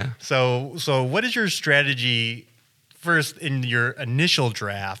year. Oh, yeah. So what is your strategy first in your initial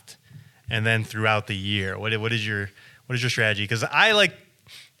draft, and then throughout the year? What is your strategy? Because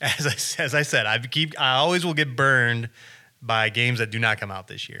as I said, I always will get burned by games that do not come out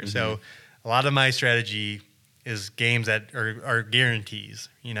this year. Mm-hmm. So a lot of my strategy is games that are guarantees.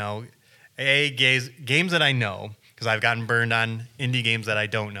 games that I know, because I've gotten burned on indie games that I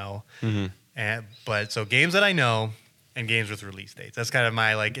don't know. But so games that I know and games with release dates. That's kind of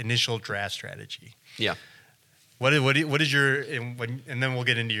my like initial draft strategy. Yeah. What is your and then we'll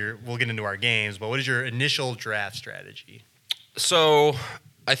get into our games. But what is your initial draft strategy? So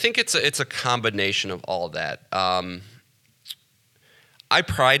I think it's a combination of all of that. I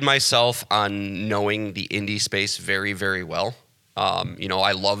pride myself on knowing the indie space very, very well.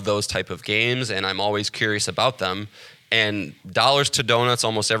 I love those type of games, and I'm always curious about them. And dollars to donuts,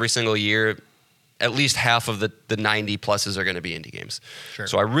 almost every single year, at least half of the 90 pluses are going to be indie games. Sure.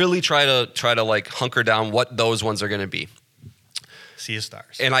 So I really try to like hunker down what those ones are going to be. Sea of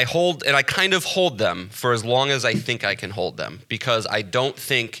Stars. And I kind of hold them for as long as I think I can hold them, because I don't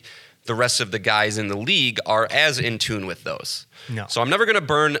think the rest of the guys in the league are as in tune with those. No. So I'm never going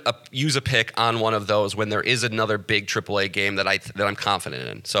to use a pick on one of those when there is another big AAA game that I'm confident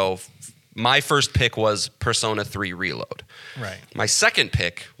in. So my first pick was Persona 3 Reload. Right. My second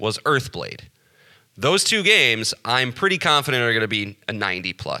pick was Earthblade. Those two games, I'm pretty confident are going to be a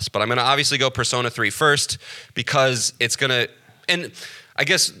 90 plus, but I'm going to obviously go Persona 3 first because it's going to, and I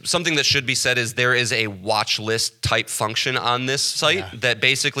guess something that should be said is there is a watch list type function on this site that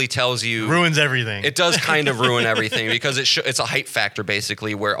basically tells you... Ruins everything. It does kind of ruin everything because it's a hype factor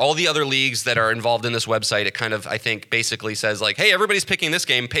basically, where all the other leagues that are involved in this website, it kind of, I think, basically says like, hey, everybody's picking this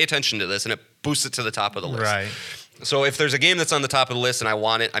game, pay attention to this, and it boosts it to the top of the list. Right. So if there's a game that's on the top of the list and I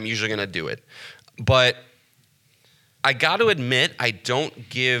want it, I'm usually going to do it. But I got to admit, I don't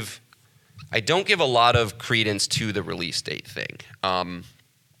give a lot of credence to the release date thing.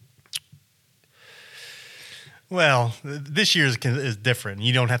 Well, this year is different.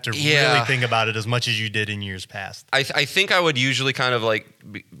 You don't have to really think about it as much as you did in years past. I think I would usually kind of like,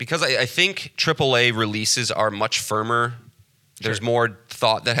 because I think AAA releases are much firmer. There's more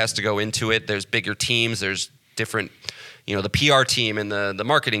thought that has to go into it. There's bigger teams. There's different, the PR team and the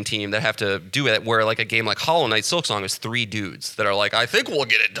marketing team that have to do it, where like a game like Hollow Knight Silksong is 3 dudes that are like, I think we'll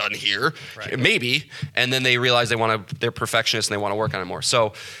get it done here, maybe. And then they realize they're perfectionists and they want to work on it more.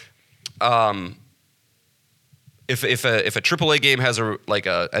 So if a AAA game has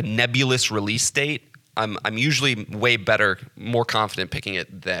a nebulous release date, I'm usually way better, more confident picking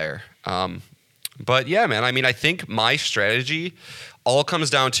it there. But yeah, man, I mean, I think my strategy all comes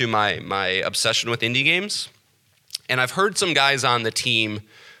down to my obsession with indie games. And I've heard some guys on the team,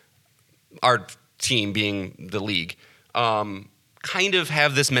 our team being the league, kind of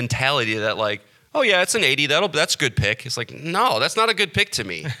have this mentality that like, oh yeah, it's an 80. That's a good pick. It's like, no, that's not a good pick to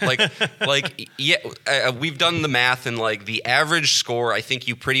me. We've done the math, and like the average score, I think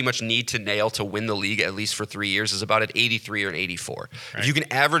you pretty much need to nail to win the league at least for 3 years is about an 83 or an 84. Right. If you can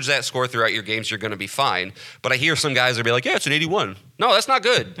average that score throughout your games, you're going to be fine. But I hear some guys will be like, yeah, it's an 81. No, that's not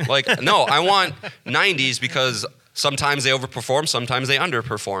good. Like, no, I want 90s because sometimes they overperform, sometimes they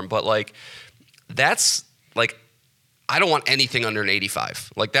underperform. But like, that's like, I don't want anything under an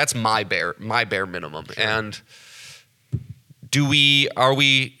 85. Like that's my bare minimum. Sure. And are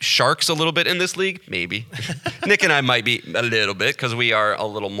we sharks a little bit in this league? Maybe. Nick and I might be a little bit because we are a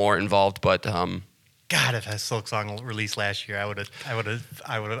little more involved. But God, if that Silksong released last year,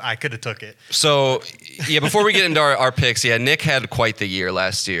 I could have took it. So yeah, before we get into our picks, yeah, Nick had quite the year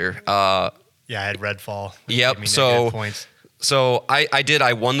last year. Yeah, I had Redfall. Yep. So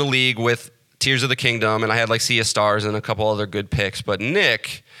I won the league with Tears of the Kingdom, and I had like Sea of Stars and a couple other good picks. But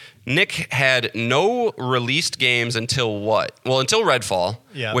Nick had no released games until what? Well, until Redfall,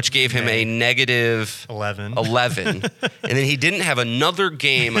 which gave him a negative 11. And then he didn't have another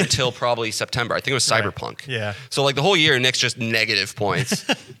game until probably September. I think it was Cyberpunk. Right. Yeah. So like the whole year, Nick's just negative points.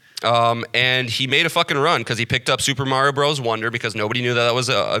 And he made a fucking run because he picked up Super Mario Bros. Wonder because nobody knew that was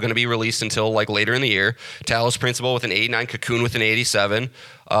going to be released until like later in the year. Talos Principle with an 89, Cocoon with an 87.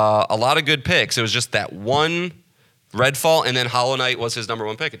 A lot of good picks. It was just that one Redfall, and then Hollow Knight was his number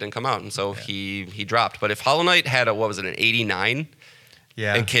one pick. It didn't come out, and so he dropped. But if Hollow Knight had an 89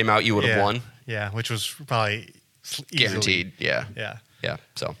 and came out, you would have won. Yeah, which was probably guaranteed. Yeah.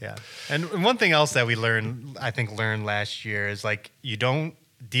 So and one thing else that we learned last year is like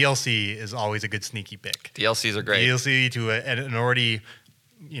DLC is always a good sneaky pick. DLCs are great. DLC to an already,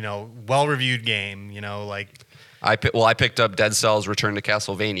 well-reviewed game, like... I picked up Dead Cells Return to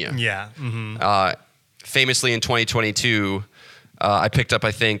Castlevania. Yeah. Mm-hmm. Famously in 2022, I picked up,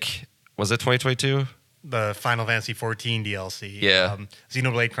 I think... Was it 2022? The Final Fantasy 14 DLC. Yeah.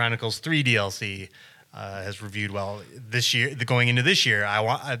 Xenoblade Chronicles 3 DLC has reviewed well. This year, going into this year,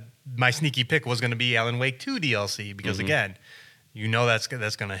 my sneaky pick was going to be Alan Wake 2 DLC because, again... that's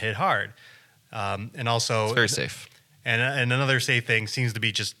going to hit hard. And also... It's very safe. And another safe thing seems to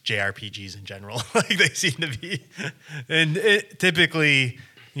be just JRPGs in general. Like they seem to be, and typically,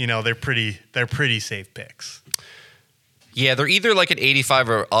 they're pretty safe picks. Yeah, they're either like an 85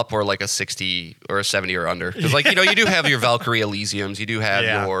 or up, or like a 60 or a 70 or under. Because you do have your Valkyrie Elysiums, you do have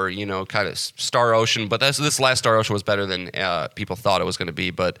your kind of Star Ocean, but this last Star Ocean was better than people thought it was going to be.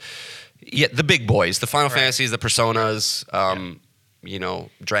 But yeah, the big boys, the Final Fantasies, the Personas.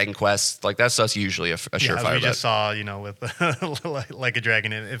 Dragon Quest, like that stuff's usually a surefire bet. We just saw, with Like a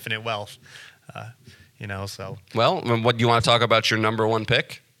Dragon and Infinite Wealth, so. Well, what do you want to talk about your number one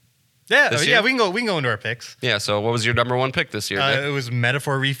pick? Yeah, we can go into our picks. Yeah, so what was your number one pick this year? It was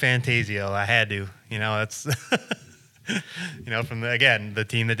Metaphor ReFantazio. I had to, that's, from the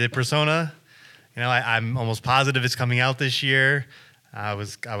team that did Persona. I'm almost positive it's coming out this year. I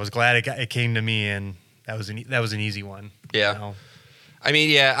was glad it came to me, and that was an easy one. Yeah. I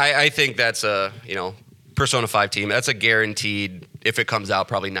mean, I think that's a, Persona 5 team. That's a guaranteed, if it comes out,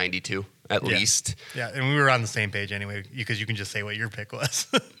 probably 92 at least. Yeah, and we were on the same page anyway, because you can just say what your pick was.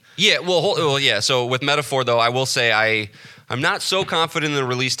 Yeah, well, yeah. So with Metaphor, though, I will say I'm not so confident in the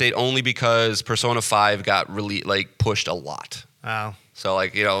release date, only because Persona 5 got pushed a lot. Wow. So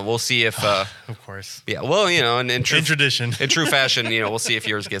we'll see if. Of course. Yeah. Well, in tradition, in true fashion, we'll see if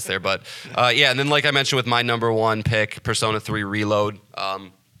yours gets there. But and then like I mentioned with my number one pick, Persona 3 Reload,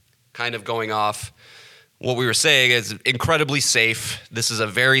 kind of going off what we were saying is incredibly safe. This is a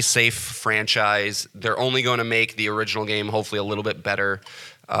very safe franchise. They're only going to make the original game hopefully a little bit better.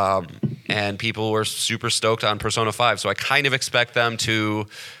 And people were super stoked on Persona 5, so I kind of expect them to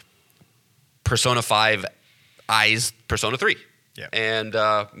Persona 5 eyes Persona 3. Yeah.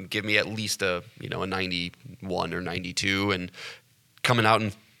 And give me at least a 91 or 92, and coming out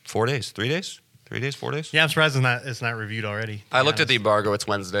in 4 days, 3 days, 4 days. Yeah, I'm surprised it's not reviewed already. I looked at the embargo. It's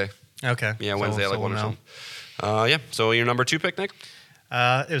Wednesday. Okay. Yeah, Wednesday. So we'll know. Yeah. So your number 2 pick, Nick?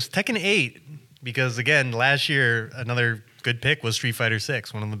 It was Tekken 8, because again, last year another good pick was Street Fighter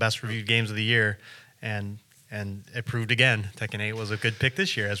 6, one of the best reviewed games of the year, and it proved again Tekken 8 was a good pick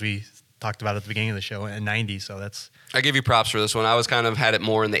this year, as we talked about at the beginning of the show, at 90. So I give you props for this one. I was kind of had it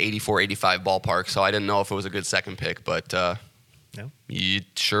more in the 84, 85 ballpark, so I didn't know if it was a good second pick, but it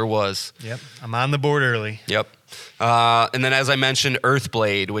sure was. Yep, I'm on the board early. Yep. And then, as I mentioned,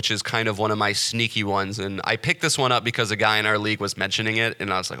 Earthblade, which is kind of one of my sneaky ones, and I picked this one up because a guy in our league was mentioning it,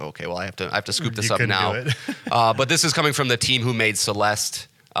 and I was like, okay, well, I have to scoop this up now. But this is coming from the team who made Celeste,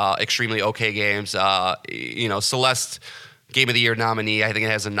 extremely okay games. Celeste, Game of the Year nominee. I think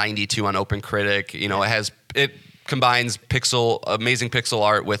it has a 92 on OpenCritic. It combines amazing pixel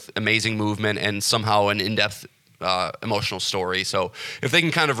art with amazing movement and somehow an in-depth emotional story. So if they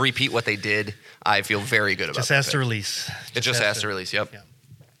can kind of repeat what they did, I feel very good about it. Just has to release. It just has to release, yep. Yeah.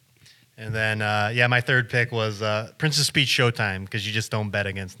 And then, my third pick was Princess Peach Showtime, because you just don't bet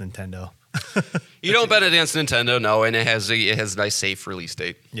against Nintendo. You don't bet against Nintendo, no, and it has a nice safe release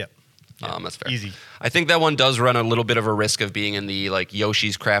date. Yep. That's fair. Easy. I think that one does run a little bit of a risk of being in the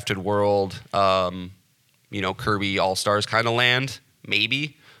Yoshi's Crafted World, Kirby All-Stars kind of land,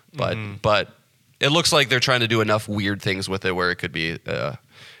 maybe, but it looks like they're trying to do enough weird things with it where it could be it's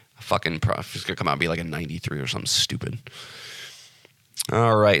going to come out and be like a 93 or something stupid.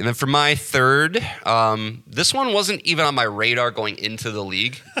 All right. And then for my third, this one wasn't even on my radar going into the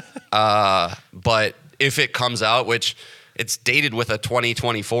league. But if it comes out, which it's dated with a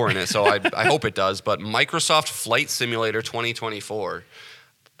 2024 in it, so I hope it does. But Microsoft Flight Simulator 2024.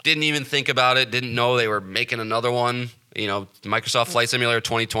 Didn't even think about it. Didn't know they were making another one. Microsoft Flight Simulator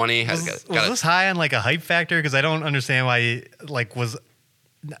 2020. Was this high on a hype factor? Because I don't understand why.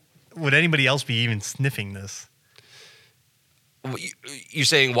 Would anybody else be even sniffing this? You're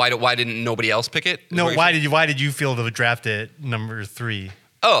saying why didn't nobody else pick it? No, why did you feel to draft it number 3?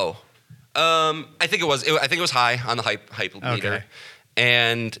 Oh, I think it was high on the hype meter,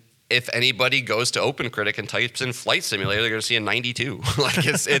 and if anybody goes to OpenCritic and types in Flight Simulator, they're going to see a 92.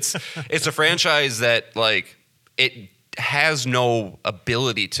 It's a franchise that it has no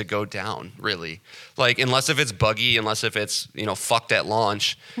ability to go down, really. Unless if it's buggy, unless if it's fucked at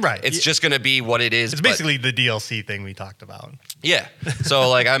launch, right? It's just going to be what it is. It's basically the DLC thing we talked about. Yeah.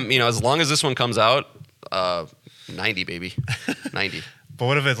 So I'm as long as this one comes out, 90 baby, 90. But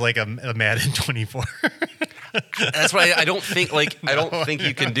what if it's like a Madden 24? That's why I don't think I don't think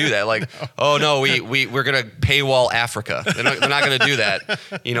you can do that. Oh no, we're gonna paywall Africa. They're not gonna do that.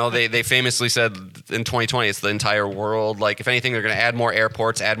 They famously said in 2020 it's the entire world. If anything, they're gonna add more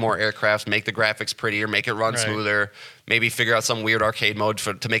airports, add more aircrafts, make the graphics prettier, make it run smoother, maybe figure out some weird arcade mode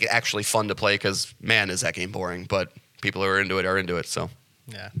to make it actually fun to play. Because man, is that game boring. But people who are into it. So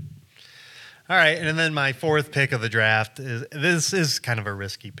yeah. All right, and then my fourth pick of the draft is kind of a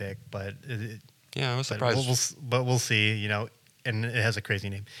risky pick, but I was surprised. But we'll see. You know, and it has a crazy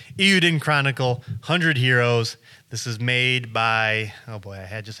name. Eiyuden Chronicle 100 Heroes. This is made by, oh boy,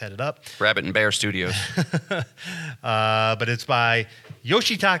 I just had it up. Rabbit and Bear Studios. But it's by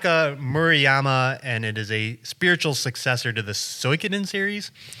Yoshitaka Murayama, and it is a spiritual successor to the Suikoden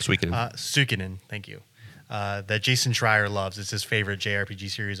series. Suikoden, thank you. That Jason Schreier loves. It's his favorite JRPG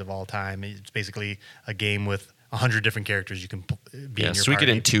series of all time. It's basically a game with 100 different characters you can be in your party.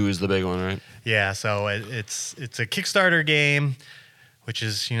 Suikoden 2 is the big one, right? Yeah, so it's a Kickstarter game, which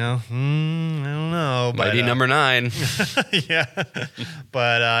is, I don't know. Mighty number 9. Yeah,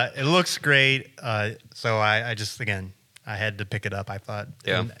 but it looks great. So I just, again, I had to pick it up, I thought.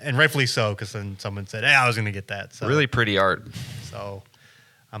 Yeah. And rightfully so, because then someone said, hey, I was going to get that. So, really pretty art. So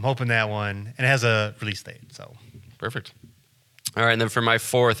I'm hoping that one, and it has a release date. So perfect. All right, and then for my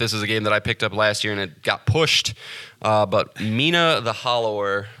fourth, this is a game that I picked up last year and it got pushed. But Mina the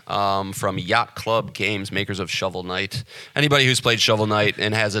Hollower from Yacht Club Games, makers of Shovel Knight. Anybody who's played Shovel Knight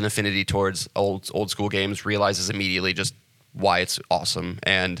and has an affinity towards old school games realizes immediately just why it's awesome.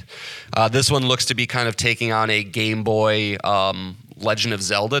 And this one looks to be kind of taking on a Game Boy Legend of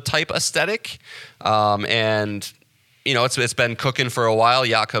Zelda type aesthetic. And it's been cooking for a while.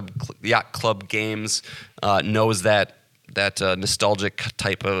 Yacht Club Games knows that nostalgic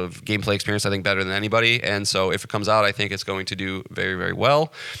type of gameplay experience, I think, better than anybody. And so if it comes out, I think it's going to do very, very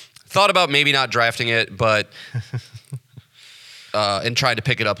well. Thought about maybe not drafting it, but and tried to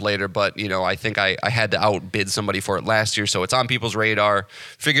pick it up later. But, I think I had to outbid somebody for it last year. So it's on people's radar.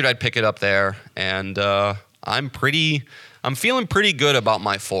 Figured I'd pick it up there. And I'm feeling pretty good about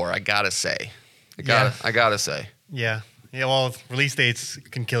my 4, I got to say. I got to say. Yeah. Yeah, well, release dates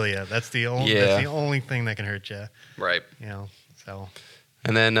can kill you. That's the only thing that can hurt you. Right. So.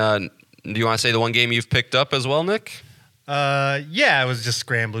 And then, do you want to say the one game you've picked up as well, Nick? Yeah, it was just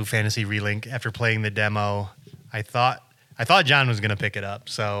Granblue Fantasy Relink. After playing the demo, I thought John was going to pick it up,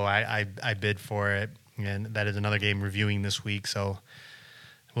 so I bid for it. And that is another game reviewing this week, so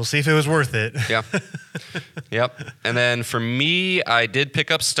we'll see if it was worth it. Yeah. Yep. And then for me, I did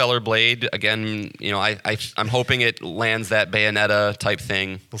pick up Stellar Blade. Again, I'm hoping it lands that Bayonetta type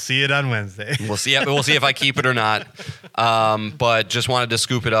thing. We'll see it on Wednesday. We'll see if I keep it or not. But just wanted to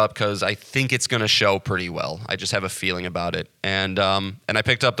scoop it up because I think it's going to show pretty well. I just have a feeling about it. And I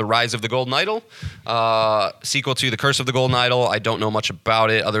picked up The Rise of the Golden Idol, sequel to The Curse of the Golden Idol. I don't know much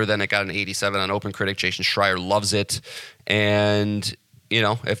about it other than it got an 87 on OpenCritic. Jason Schreier loves it. And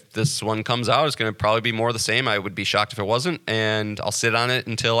if this one comes out, it's going to probably be more of the same. I would be shocked if it wasn't, and I'll sit on it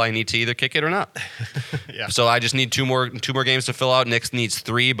until I need to either kick it or not. Yeah. So I just need two more games to fill out. Nick needs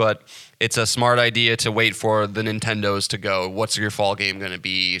 3, but it's a smart idea to wait for the Nintendos to go. What's your fall game going to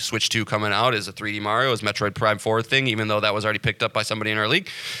be? Switch 2 coming out? Is a 3D Mario? Is Metroid Prime 4 thing? Even though that was already picked up by somebody in our league.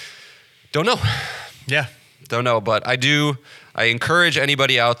 Don't know. Yeah. Don't know, but I encourage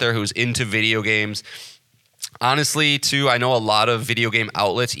anybody out there who's into video games. Honestly, too, I know a lot of video game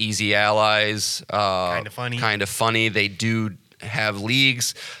outlets, Easy Allies, Kind of Funny. They do have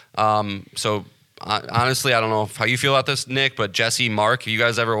leagues. So honestly, I don't know how you feel about this, Nick, but Jesse, Mark, if you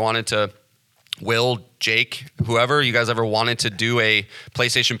guys ever wanted to, Will, Jake, whoever, you guys ever wanted to do a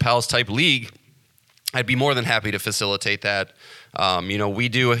PlayStation Pals type league, I'd be more than happy to facilitate that. We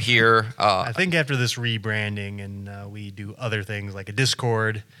do here. I think after this rebranding and we do other things like a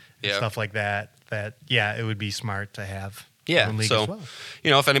Discord and stuff like that, it would be smart to have. Yeah, so, as well.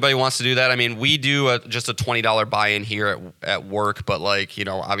 If anybody wants to do that, I mean, we do just a $20 buy-in here at work, but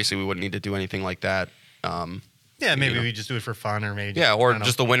obviously we wouldn't need to do anything like that. Maybe we just do it for fun, or maybe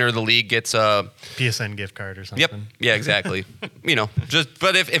just the winner of the league gets a PSN gift card or something. Yep. Yeah, exactly.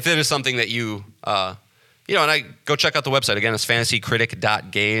 But if it is something that you and I go check out the website again. It's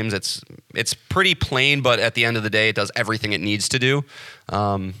fantasycritic.games. It's pretty plain, but at the end of the day, it does everything it needs to do,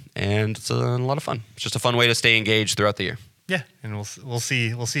 and it's a lot of fun. It's just a fun way to stay engaged throughout the year. Yeah, and we'll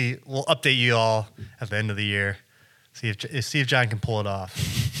see. We'll update you all at the end of the year. See if John can pull it off.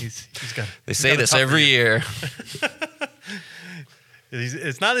 He's got. They say this every year.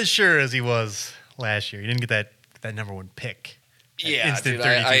 It's not as sure as he was last year. He didn't get that number 1 pick. Yeah, instant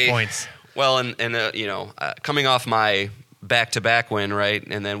 32 points. Well, and coming off my back-to-back win, right,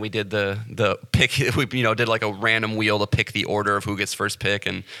 and then we did the pick. We did like a random wheel to pick the order of who gets first pick,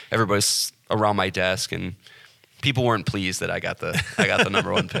 and everybody's around my desk, and people weren't pleased that I got the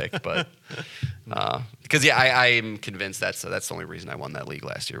number 1 pick, but because I'm convinced that's the only reason I won that league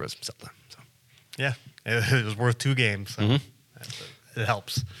last year was Zelda. So. Yeah, it was worth 2 games, so it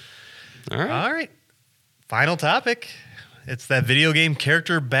helps. All right. Final topic. It's that video game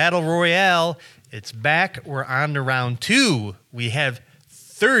character battle royale. It's back. We're on to round 2. We have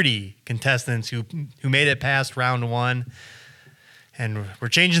 30 contestants who made it past round 1, and we're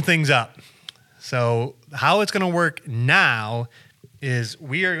changing things up. So how it's going to work now is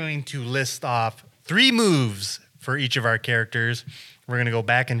we are going to list off 3 moves for each of our characters. We're going to go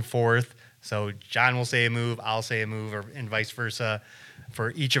back and forth. So John will say a move, I'll say a move, and vice versa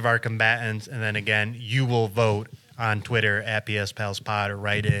for each of our combatants. And then again, you will vote on Twitter at PSPalsPod or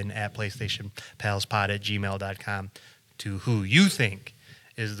write in at PlayStationPalsPod@gmail.com to who you think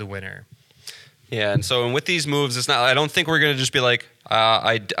is the winner. Yeah, and with these moves, it's not. I don't think we're going to just be like,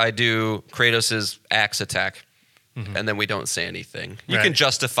 I do Kratos' axe attack, and then we don't say anything. You can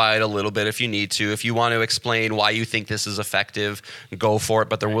justify it a little bit if you need to. If you want to explain why you think this is effective, go for it.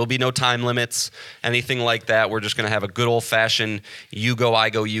 But there will be no time limits, anything like that. We're just going to have a good old-fashioned you go, I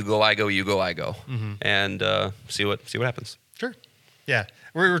go, you go, I go, you go, I go, and see what happens. Sure. Yeah,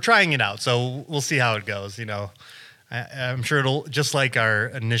 we're trying it out, so we'll see how it goes. You know, I'm sure it'll just like our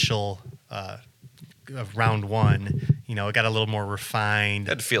initial of round 1. You know, it got a little more refined.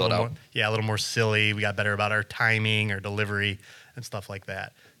 Had to feel it out. A little more silly. We got better about our timing, our delivery, and stuff like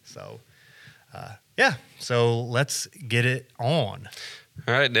that. So, so let's get it on.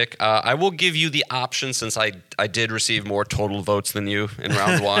 All right, Nick. I will give you the option since I did receive more total votes than you in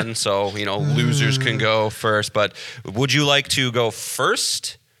round 1. So, losers can go first. But would you like to go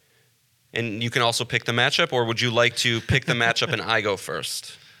first? And you can also pick the matchup, or would you like to pick the matchup and I go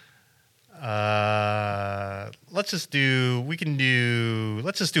first? Let's just do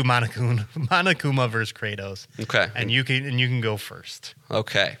Monokuma versus Kratos. Okay. And you can go first.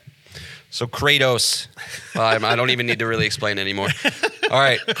 Okay. So Kratos, I don't even need to really explain anymore. All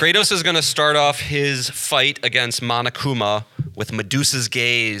right. Kratos is going to start off his fight against Monokuma with Medusa's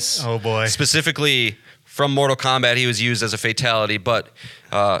Gaze. Oh boy. Specifically from Mortal Kombat, he was used as a fatality, but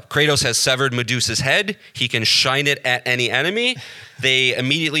Kratos has severed Medusa's head. He can shine it at any enemy. They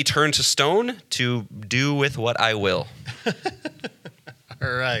immediately turn to stone to do with what I will.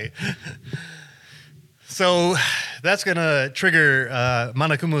 All right. So that's going to trigger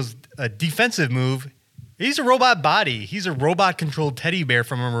Monokuma's defensive move. He's a robot body. He's a robot-controlled teddy bear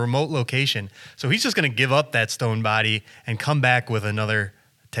from a remote location. So he's just going to give up that stone body and come back with another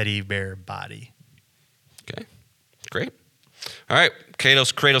teddy bear body. Okay, great. All right,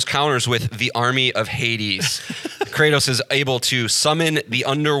 Kratos counters with the Army of Hades. Kratos is able to summon the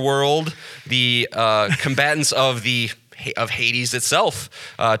underworld, the combatants of Hades itself,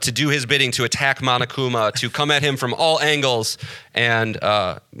 to do his bidding, to attack Monokuma, to come at him from all angles, and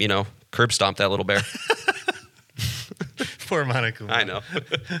curb stomp that little bear. Poor Monokuma. I know.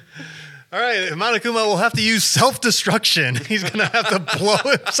 All right, Monokuma will have to use self-destruction. He's going to have to blow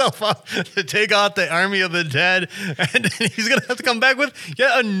himself up to take out the army of the dead, and then he's going to have to come back with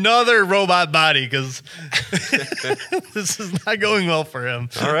yet another robot body because this is not going well for him.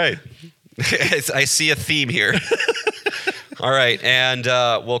 All right. I see a theme here. All right, and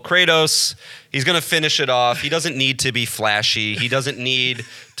Kratos, he's going to finish it off. He doesn't need to be flashy. He doesn't need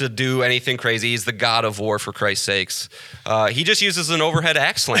to do anything crazy. He's the god of war, for Christ's sakes. He just uses an overhead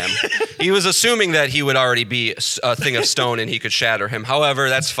axe slam. He was assuming that he would already be a thing of stone and he could shatter him. However,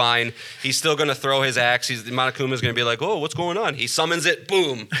 that's fine. He's still going to throw his axe. Monokuma's going to be like, oh, what's going on? He summons it,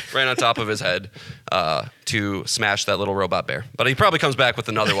 boom, right on top of his head to smash that little robot bear. But he probably comes back with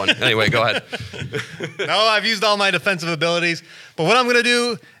another one. Anyway, go ahead. No, I've used all my defensive abilities. But what I'm going to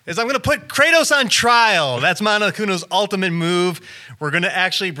do is I'm going to put Kratos on trial. That's Monokuma's ultimate move. We're going to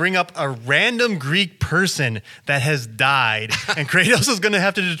actually bring up a random Greek person that has died, and Kratos is going to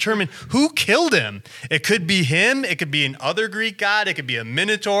have to determine who killed him. It could be him. It could be an other Greek god. It could be a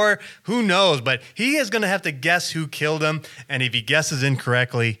Minotaur. Who knows? But he is going to have to guess who killed him, and if he guesses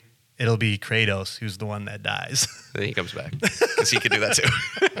incorrectly, it'll be Kratos who's the one that dies. Then he comes back because he can do that too.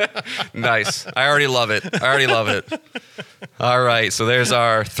 Nice. I already love it. All right. So there's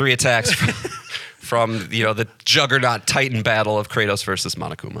our 3 attacks from the juggernaut titan battle of Kratos versus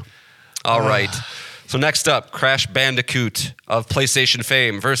Monokuma. All right. So next up, Crash Bandicoot of PlayStation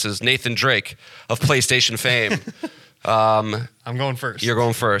fame versus Nathan Drake of PlayStation fame. I'm going first. You're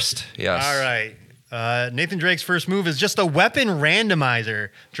going first. Yes. All right. Nathan Drake's first move is just a weapon randomizer.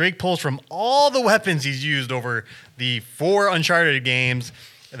 Drake pulls from all the weapons he's used over the 4 Uncharted games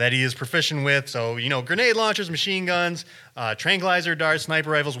that he is proficient with. So, grenade launchers, machine guns, tranquilizer darts, sniper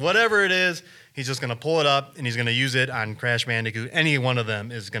rifles, whatever it is, he's just going to pull it up and he's going to use it on Crash Bandicoot. Any one of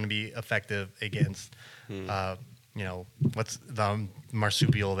them is going to be effective against, what's the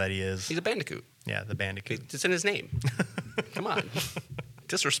marsupial that he is. He's a bandicoot. Yeah, the bandicoot. It's in his name. Come on.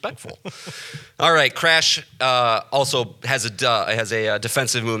 disrespectful. All right, Crash also has a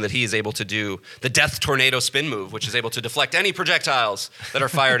defensive move that he is able to do, the Death Tornado Spin move, which is able to deflect any projectiles that are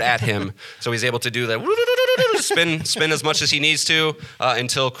fired at him. So he's able to do that spin as much as he needs to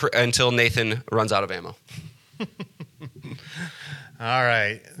until Nathan runs out of ammo. All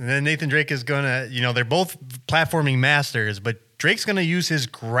right. And then Nathan Drake is going to, they're both platforming masters, but Drake's going to use his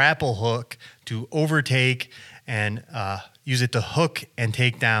grapple hook to overtake and use it to hook and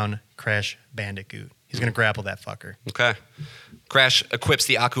take down Crash Bandicoot. He's going to grapple that fucker. Okay. Crash equips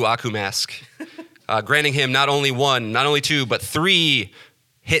the Aku Aku mask, granting him not only one, not only two, but 3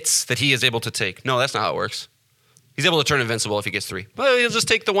 hits that he is able to take. No, that's not how it works. He's able to turn invincible if he gets 3. Well, he'll just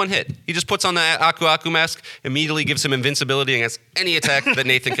take the 1 hit. He just puts on the Aku Aku mask, immediately gives him invincibility against any attack that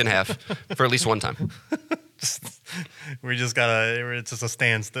Nathan can have for at least one time. It's just a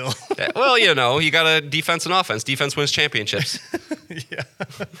standstill. Well, you got a defense and offense. Defense wins championships. Yeah.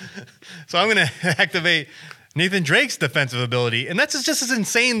 So I'm going to activate Nathan Drake's defensive ability, and that's just his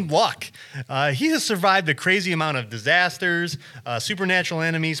insane luck. He has survived a crazy amount of disasters, supernatural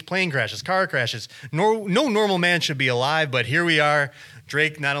enemies, plane crashes, car crashes. No normal man should be alive, but here we are.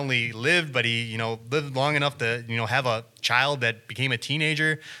 Drake not only lived, but he lived long enough to have a child that became a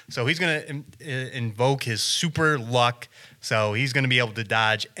teenager. So he's going to invoke his super luck. So he's going to be able to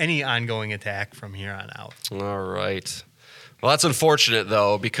dodge any ongoing attack from here on out. All right. Well, that's unfortunate,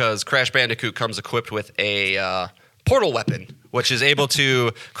 though, because Crash Bandicoot comes equipped with a portal weapon, which is able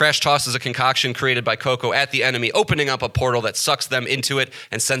to Crash tosses a concoction created by Coco at the enemy, opening up a portal that sucks them into it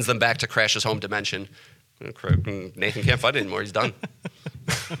and sends them back to Crash's home dimension. Nathan can't fight anymore. He's done.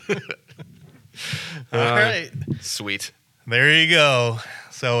 All right. Sweet. There you go.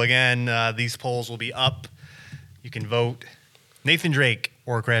 So, again, these polls will be up. You can vote Nathan Drake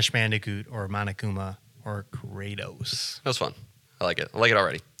or Crash Bandicoot or Monokuma or Kratos. That was fun. I like it. I like it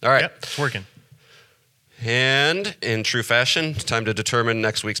already. All right. Yep, it's working. And in true fashion, time to determine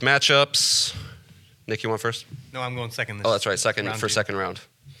next week's matchups. Nick, you want first? No, I'm going second. That's right. Second round.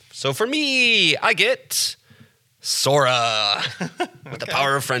 So for me, I get Sora with the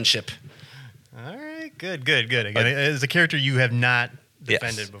power of friendship. All right. Good. Again, it's a character you have not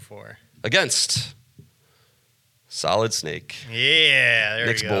defended before. Against Solid Snake. Yeah, there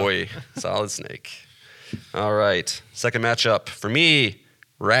Nick's we go. boy, Solid Snake. All right. Second matchup for me,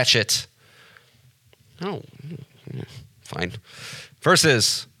 Ratchet. Oh, fine.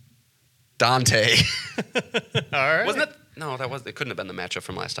 Versus Dante. All right. Wasn't it? No, it couldn't have been the matchup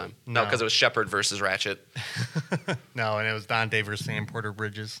from last time. No, because it was Shepard versus Ratchet. No, and it was Dante versus Sam Porter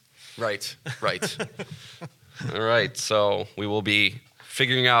Bridges. Right. All right. So we will be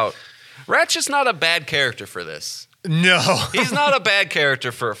figuring out. Ratchet's not a bad character for this. No, he's not a bad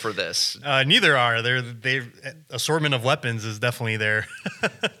character for this. Neither are they. Assortment of weapons is definitely there.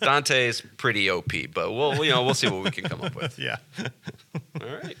 Dante's pretty OP, but we'll see what we can come up with. Yeah. All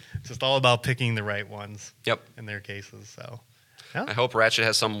right. It's just all about picking the right ones. Yep. In their cases, so. Yeah. I hope Ratchet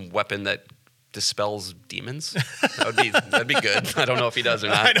has some weapon that dispels demons. That'd be good. I don't know if he does or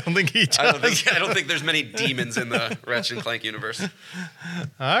not. I don't think he does. I don't think there's many demons in the Ratchet and Clank universe.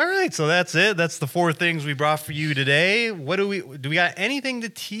 All right, so that's it. That's the 4 things we brought for you today. What do we got anything to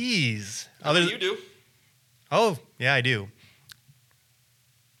tease? You do. Oh, yeah, I do.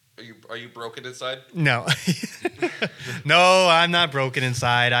 Are you broken inside? No. No, I'm not broken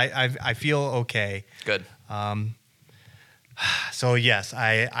inside. I feel okay. Good. So yes,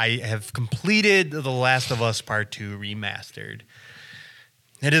 I have completed The Last of Us Part 2 remastered.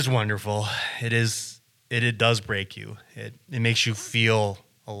 It is wonderful. It does break you. It makes you feel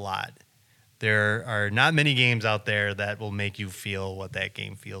a lot. There are not many games out there that will make you feel what that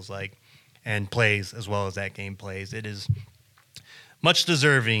game feels like and plays as well as that game plays. It is much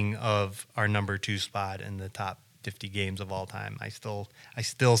deserving of our number 2 spot in the top 50 games of all time. I still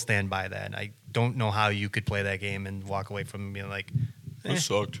stand by that. I don't know how you could play that game and walk away from being like, That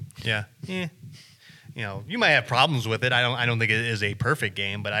sucked. Yeah. You might have problems with it. I don't think it is a perfect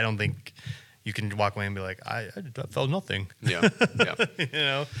game, but I don't think you can walk away and be like, I felt nothing. Yeah.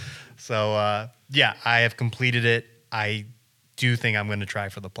 So I have completed it. I do think I'm going to try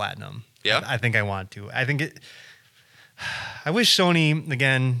for the platinum. Yeah. I think I want to. I wish Sony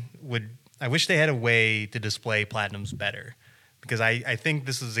again I wish they had a way to display platinums better, because I think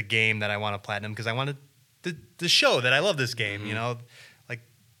this is a game that I want to platinum because I wanted to show that I love this game.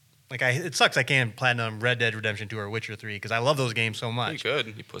 It sucks I can't platinum Red Dead Redemption 2 or Witcher 3 because I love those games so much. You could,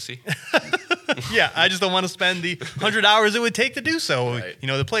 you pussy. Yeah, I just don't want to spend the 100 hours it would take to do so. Right.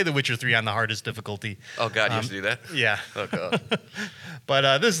 To play The Witcher 3 on the hardest difficulty. Oh God, you have to do that? Yeah. Oh God.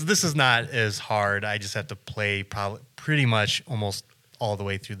 But this is not as hard. I just have to play pretty much almost all the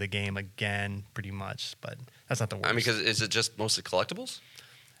way through the game again, pretty much. But that's not the worst. I mean, because is it just mostly collectibles?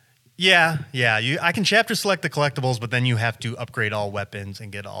 Yeah. I can chapter select the collectibles, but then you have to upgrade all weapons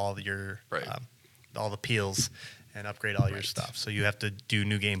and get all your all the peels and upgrade all your stuff. So you have to do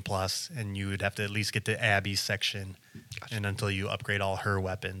New Game Plus, and you would have to at least get to Abby's section, and until you upgrade all her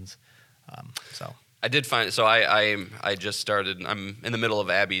weapons. So I did find so I just started. I'm in the middle of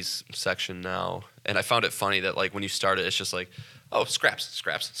Abby's section now, and I found it funny that like when you start it, it's just like, oh, scraps.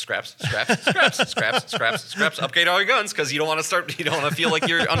 Upgrade all your guns because you don't want to start. You don't want to feel like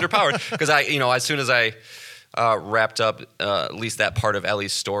you're underpowered. Because as soon as I wrapped up at least that part of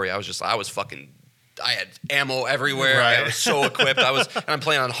Ellie's story, I had ammo everywhere. Right. I was so equipped. And I'm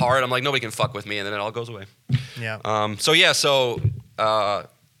playing on hard. I'm like, nobody can fuck with me, and then it all goes away. yeah.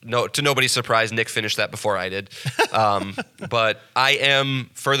 No, to nobody's surprise, Nick finished that before I did. But I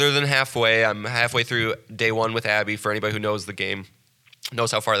am further than halfway. I'm halfway through day one with Abby. For anybody who knows the game,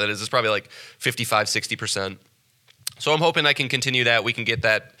 knows how far that is. It's probably like 55, 60%. So I'm hoping I can continue that. We can get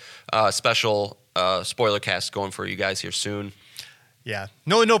that special spoiler cast going for you guys here soon. Yeah.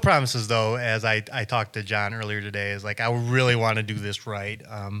 No promises, though, as I talked to John earlier today, is like I really want to do this right.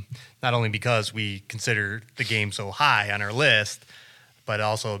 Not only because we consider the game so high on our list, but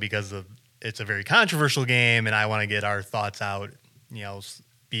also because it's a very controversial game, and I want to get our thoughts out, I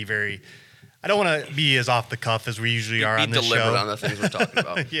don't want to be as off the cuff as we usually are on this show. Be deliberate on the things we're talking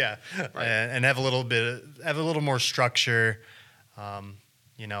about. Yeah. Right. And have a little more structure. I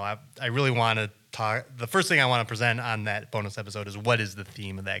really want to talk. The first thing I want to present on that bonus episode is what is the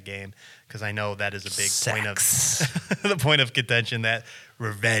theme of that game, because I know that is a big point of the point of contention, that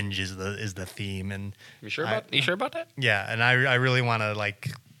revenge is the theme. And you sure about that? Yeah, and I really want to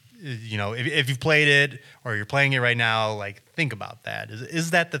if you've played it or you're playing it right now, like think about that.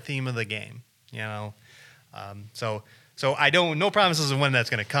 Is that the theme of the game? So I don't, no promises of when that's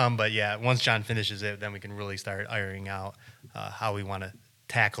going to come, but yeah, once John finishes it, then we can really start ironing out how we want to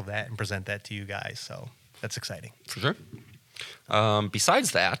tackle that and present that to you guys. So that's exciting. For sure.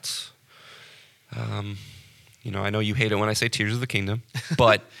 Besides that, I know you hate it when I say Tears of the Kingdom,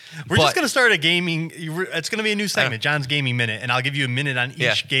 but we're just going to start a gaming. It's going to be a new segment, John's Gaming Minute, and I'll give you a minute on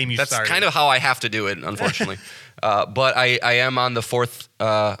each game you that's start. That's kind of how I have to do it, unfortunately. But I am on the fourth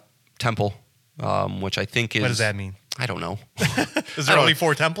temple, which I think is. What does that mean? I don't know. Is there only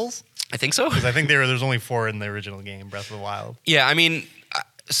 4 temples? I think so. Because I think there's only 4 in the original game, Breath of the Wild. Yeah, I mean,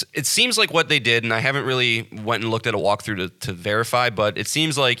 it seems like what they did, and I haven't really went and looked at a walkthrough to verify, but it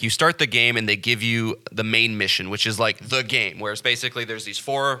seems like you start the game and they give you the main mission, which is like the game, where it's basically there's these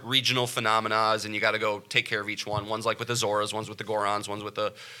 4 regional phenomena, and you got to go take care of each one. One's like with the Zoras, one's with the Gorons, one's with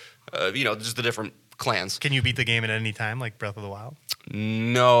the, just the different clans. Can you beat the game at any time, like Breath of the Wild?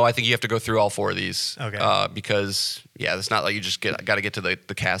 No, I think you have to go through all 4 of these. Okay. Because it's not like you just got to get to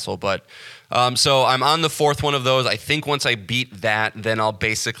the castle. But so I'm on the 4th one of those. I think once I beat that, then I'll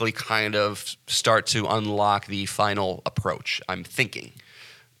basically kind of start to unlock the final approach, I'm thinking.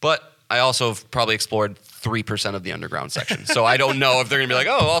 But I also have probably explored 3% of the underground section. So I don't know if they're going to be like,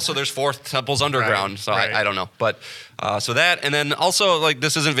 oh, also there's 4 temples underground. Right, I don't know. But so that, and then also, like,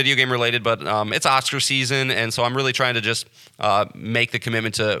 this isn't video game related, but it's Oscar season. And so I'm really trying to just make the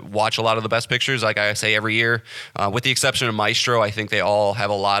commitment to watch a lot of the best pictures, like I say every year. With the exception of Maestro, I think they all have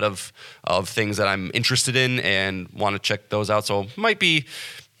a lot of things that I'm interested in and want to check those out. So might be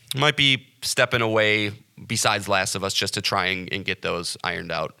stepping away besides Last of Us just to try and get those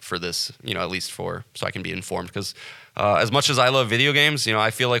ironed out for this, at least so I can be informed. Because as much as I love video games, I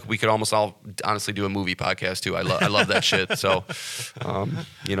feel like we could almost all honestly do a movie podcast too. I love that shit. So, I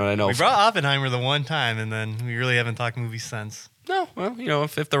know. We brought Oppenheimer the one time, and then we really haven't talked movies since. No, well,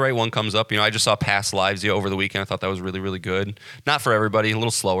 if the right one comes up, I just saw Past Lives over the weekend. I thought that was really, really good. Not for everybody, a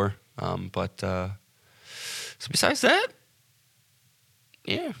little slower. But so besides that,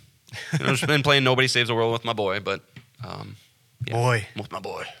 yeah. I've just been playing Nobody Saves the World with my boy, but boy, with my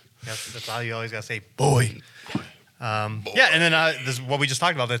boy. That's all you always gotta say, boy. Yeah, and then this is what we just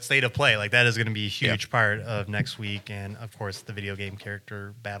talked about, that state of play. Like that is going to be a huge part of next week, and of course the video game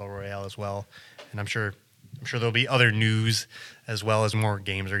character battle royale as well. And I'm sure there'll be other news as well as more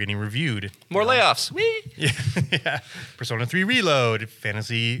games are getting reviewed. More layoffs. Whee! Yeah. Persona 3 Reload,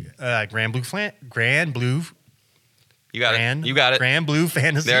 Fantasy, Grand Blue. You got it. Grand Blue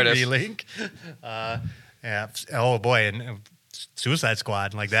Fantasy there it is. Relink. Yeah. Oh boy, and Suicide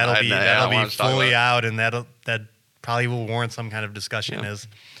Squad. Like that'll be fully out, and that probably will warrant some kind of discussion. As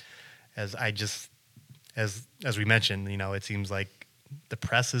we mentioned, it seems like the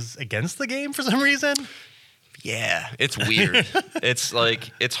press is against the game for some reason. Yeah, it's weird. It's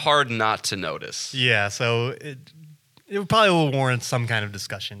like it's hard not to notice. Yeah, so it probably will warrant some kind of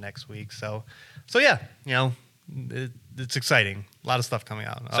discussion next week. So yeah, it's exciting. A lot of stuff coming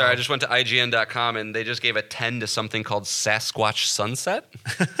out. Sorry, I just went to IGN.com and they just gave a 10 to something called Sasquatch Sunset.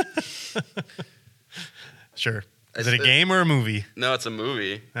 Sure. Is it a game or a movie? No, it's a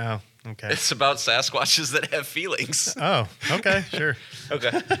movie. Oh, okay. It's about Sasquatches that have feelings. Oh, okay, sure.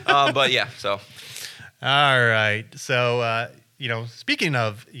 Okay. But yeah, so. All right. So, speaking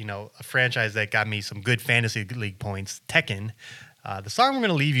of, a franchise that got me some good fantasy league points, Tekken, the song we're going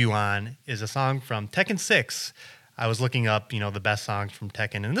to leave you on is a song from Tekken 6. I was looking up, the best songs from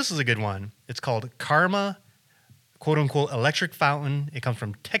Tekken, and this is a good one. It's called Karma, quote-unquote, Electric Fountain. It comes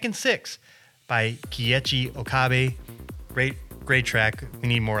from Tekken 6 by Keiichi Okabe. Great track. We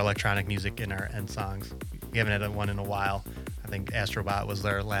need more electronic music in our end songs. We haven't had one in a while. I think Astrobot was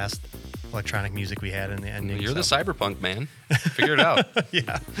our last electronic music we had in the ending. You're the cyberpunk man. Figure it out.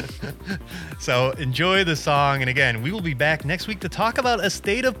 Yeah. So enjoy the song. And again, we will be back next week to talk about A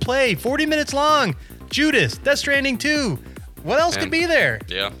State of Play, 40 minutes long. Judas, Death Stranding 2. What else could be there?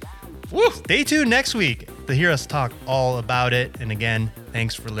 Yeah. Woo! Stay tuned next week to hear us talk all about it. And again,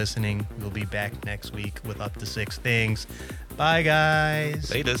 thanks for listening. We'll be back next week with Up to 6 Things. Bye,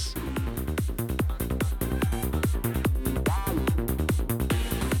 guys. Latest.